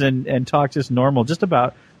terms and talk just normal, just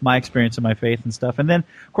about my experience and my faith and stuff. And then,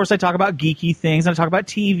 of course, I talk about geeky things. And I talk about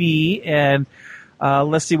TV and.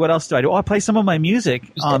 Let's see, what else do I do? I play some of my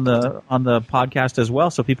music on the podcast as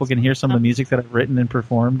well, so people can hear some of the music that I've written and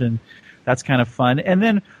performed, and that's kind of fun. And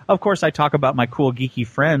then, of course, I talk about my cool geeky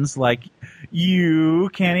friends like you,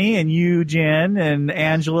 Kenny, and you, Jen, and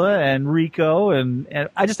Angela, and Rico, and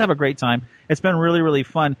I just have a great time. It's been really, really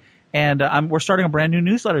fun. And we're starting a brand new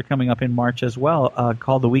newsletter coming up in March as well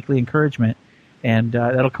called The Weekly Encouragement, and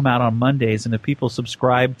that'll come out on Mondays. And if people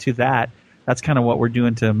subscribe to that, that's kind of what we're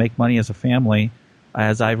doing to make money as a family.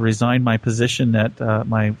 As I've resigned my position at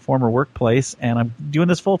my former workplace, and I'm doing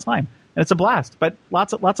this full time, and it's a blast. But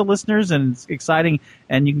lots of listeners, and it's exciting.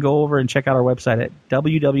 And you can go over and check out our website at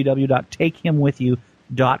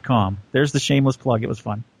www.takehimwithyou.com. There's the shameless plug. It was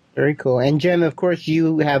fun. Very cool. And Jen, of course,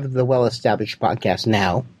 you have the well-established podcast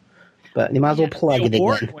now, but you might as well plug it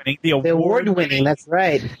again. The award-winning. That's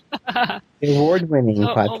right. The award-winning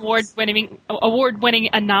podcast. Award-winning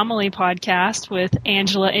Anomaly podcast with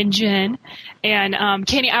Angela and Jen. And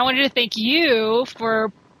Kenny, I wanted to thank you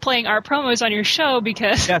for playing our promos on your show,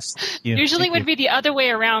 because usually it would be the other way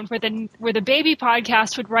around, where the baby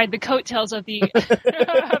podcast would ride the coattails of the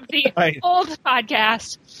of the old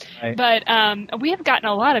podcast. Right. But we have gotten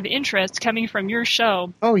a lot of interest coming from your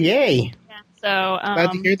show. Oh, yay! So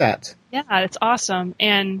glad to hear that. Yeah, it's awesome.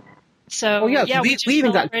 And so we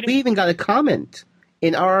even got a comment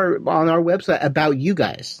on our website about you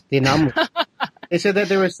guys, the Anomaly. They said that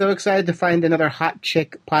they were so excited to find another hot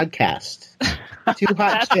chick podcast. 2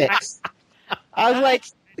 hot chicks. I was like,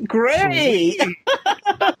 great. They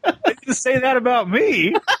didn't say that about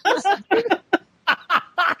me.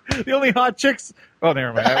 The only hot chicks. Oh,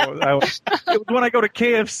 never mind. It was when I go to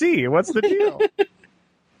KFC. What's the deal?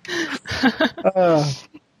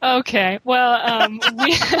 Okay. Well,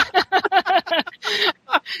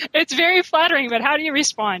 it's very flattering, but how do you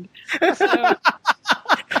respond? So,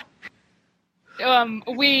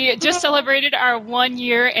 we just celebrated our 1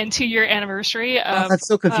 year and 2 year anniversary. That's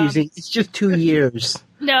so confusing. It's just 2 years.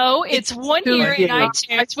 No, it's 1 year in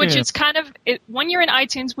iTunes, which is 1 year in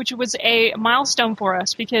iTunes, which was a milestone for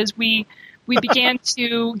us, because we began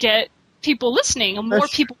to get people listening, and more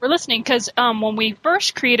people were listening, because when we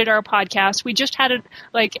first created our podcast, we just had a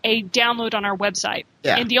download on our website,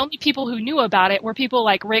 and the only people who knew about it were people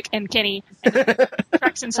like Rick and Kenny and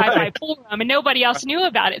Trucks and Sci-Fi Forum, and nobody else knew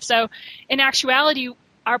about it. So in actuality,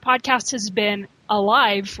 our podcast has been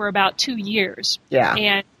alive for about 2 years,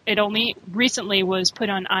 and it only recently was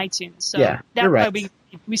put on iTunes. So that's why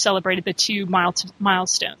we celebrated the 2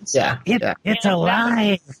 milestones. It's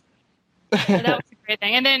alive. So that was a great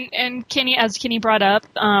thing. And then, Kenny, as Kenny brought up,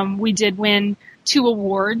 we did win 2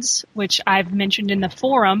 awards, which I've mentioned in the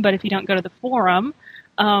forum, but if you don't go to the forum,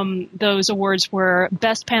 those awards were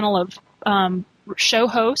Best Panel of Show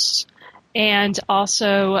Hosts, and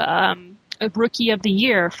also a Rookie of the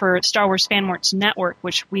Year for Star Wars Fanworks Network,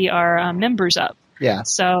 which we are members of. Yeah.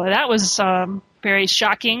 So that was very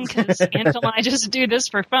shocking, because Angela and I just do this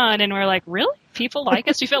for fun, and we're like, really? People like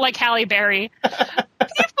us? We feel like Halle Berry.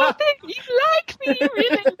 people think you like me,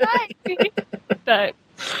 really like me. But,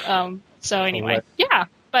 so anyway, yeah.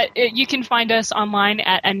 But you can find us online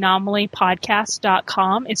at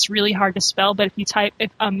anomalypodcast.com. It's really hard to spell, but if you type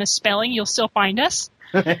misspelling, you'll still find us.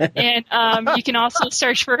 And you can also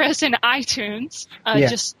search for us in iTunes.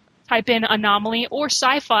 Just type in Anomaly or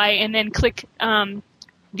Sci-Fi and then click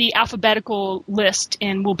the alphabetical list,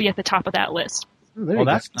 and we'll be at the top of that list. Well,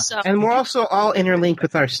 that's nice. And we're also all interlinked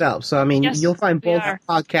with ourselves. So, I mean, you'll find both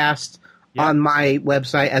podcasts on my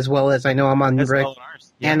website, as well as I know I'm on Rick.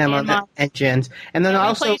 And I'm on Jen's. And then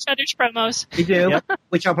also... we play each other's promos. We do,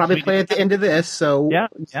 which I'll probably play at the end of this, so hear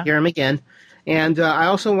them again. And I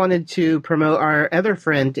also wanted to promote our other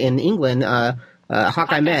friend in England,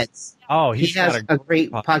 Hawkeye Metz. Oh, he has a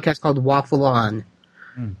great podcast called Waffle On.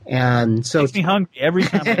 And so... Makes me hungry every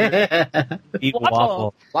time I eat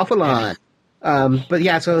waffle. Waffle On. But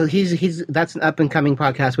yeah, so that's an up-and-coming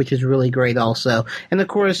podcast, which is really great also. And of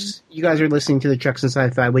course, you guys are listening to the Trucks and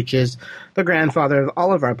Sci-Fi, which is the grandfather of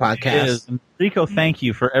all of our podcasts. It is. Rico, thank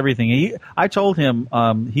you for everything. I told him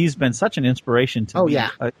he's been such an inspiration to me.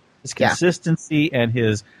 His consistency and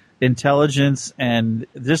his intelligence and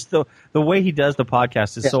just the way he does the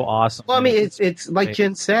podcast is so awesome. Well, I mean, it's like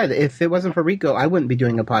Jen said, if it wasn't for Rico, I wouldn't be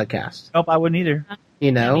doing a podcast. Nope, I wouldn't either.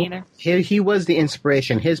 You know, he was the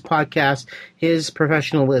inspiration. His podcast, his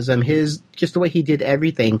professionalism, just the way he did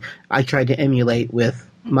everything, I tried to emulate with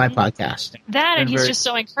my podcast. That, and he's just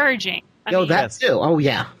so encouraging. That too. Oh,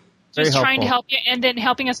 yeah. Just trying to help you, and then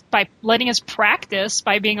helping us by letting us practice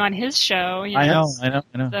by being on his show. You know? I know.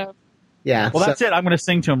 So, yeah. Well, that's it. I'm going to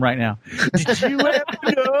sing to him right now. Did you ever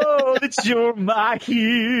know that you're my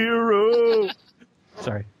hero?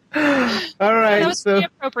 Sorry. All right. That was very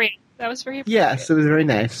appropriate. That was very appropriate. Yes, it was very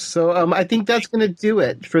nice. So I think that's going to do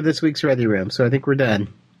it for this week's Ready Room. So I think we're done.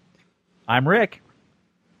 I'm Rick.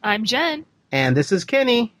 I'm Jen. And this is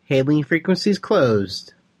Kenny. Hailing frequencies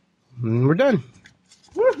closed. And we're done.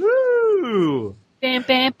 Woohoo! Bam,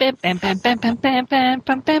 bam, bam, bam, bam, bam, bam, bam, bam,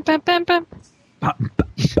 bam, bam, bam, bam, bam.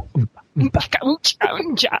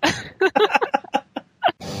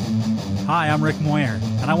 Hi, I'm Rick Moyer,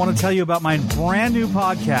 and I want to tell you about my brand new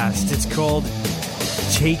podcast. It's called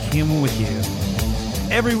Take Him With You.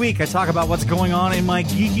 Every week I talk about what's going on in my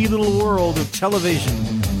geeky little world of television,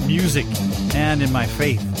 music, and in my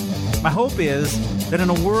faith. My hope is that in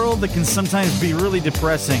a world that can sometimes be really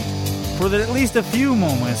depressing, for that at least a few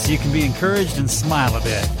moments you can be encouraged and smile a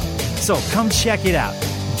bit. So come check it out.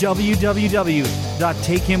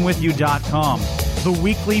 www.takehimwithyou.com. The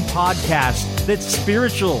weekly podcast that's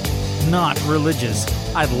spiritual, not religious.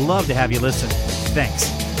 I'd love to have you listen.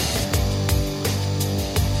 Thanks.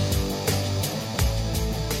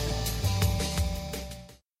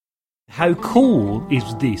 How cool is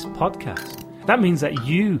this podcast? That means that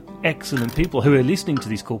you, excellent people who are listening to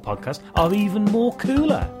this cool podcast, are even more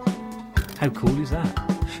cooler. How cool is that?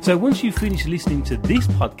 So once you finish listening to this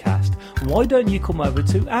podcast, why don't you come over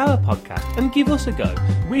to our podcast and give us a go?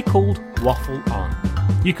 We're called Waffle On.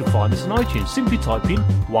 You can find us on iTunes. Simply type in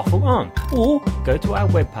Waffle On, or go to our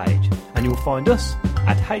webpage and you'll find us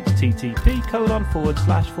at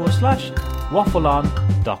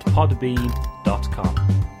http://waffleon.podbean.com.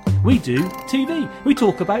 We do TV. We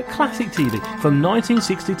talk about classic TV from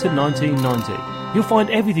 1960 to 1990. You'll find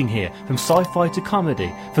everything here, from sci-fi to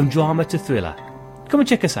comedy, from drama to thriller. Come and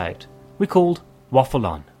check us out. We're called Waffle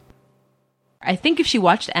On. I think if she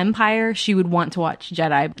watched Empire, she would want to watch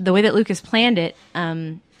Jedi. The way that Lucas planned it,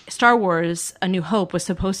 Star Wars A New Hope was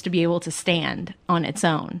supposed to be able to stand on its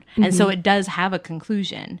own. Mm-hmm. And so it does have a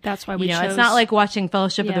conclusion. That's why we chose... It's not like watching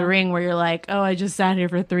Fellowship of the Ring where you're like, oh, I just sat here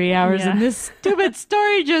for 3 hours and this stupid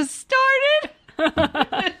story just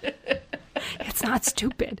started. It's not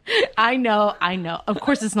stupid. I know. Of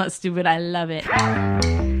course it's not stupid. I love it.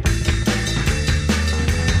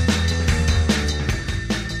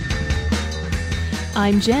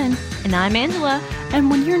 I'm Jen. And I'm Angela. And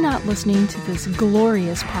when you're not listening to this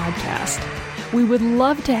glorious podcast, we would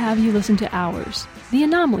love to have you listen to ours, the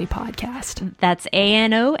Anomaly Podcast. That's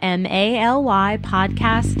ANOMALY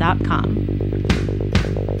podcast.com.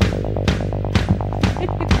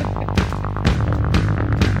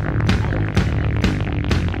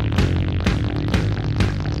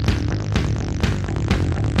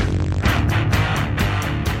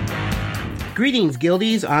 Greetings,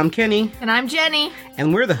 Guildies. I'm Kenny. And I'm Jenny.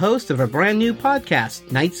 And we're the hosts of a brand new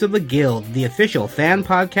podcast, Knights of the Guild, the official fan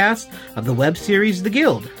podcast of the web series The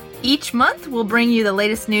Guild. Each month, we'll bring you the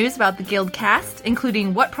latest news about the Guild cast,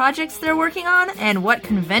 including what projects they're working on and what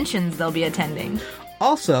conventions they'll be attending.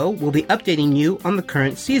 Also, we'll be updating you on the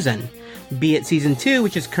current season, be it Season 2,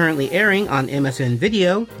 which is currently airing on MSN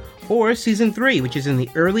Video, or Season 3, which is in the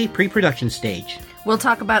early pre-production stage. We'll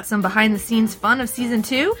talk about some behind-the-scenes fun of Season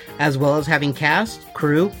 2, as well as having cast,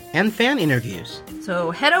 crew, and fan interviews.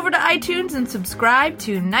 So head over to iTunes and subscribe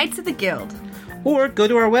to Knights of the Guild. Or go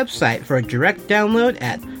to our website for a direct download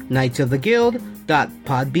at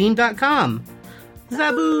knightsoftheguild.podbean.com.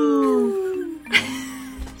 Zaboo!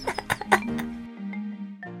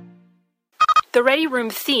 The Ready Room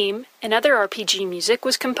theme and other RPG music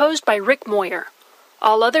was composed by Rick Moyer.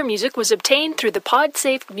 All other music was obtained through the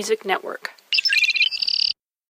PodSafe Music Network.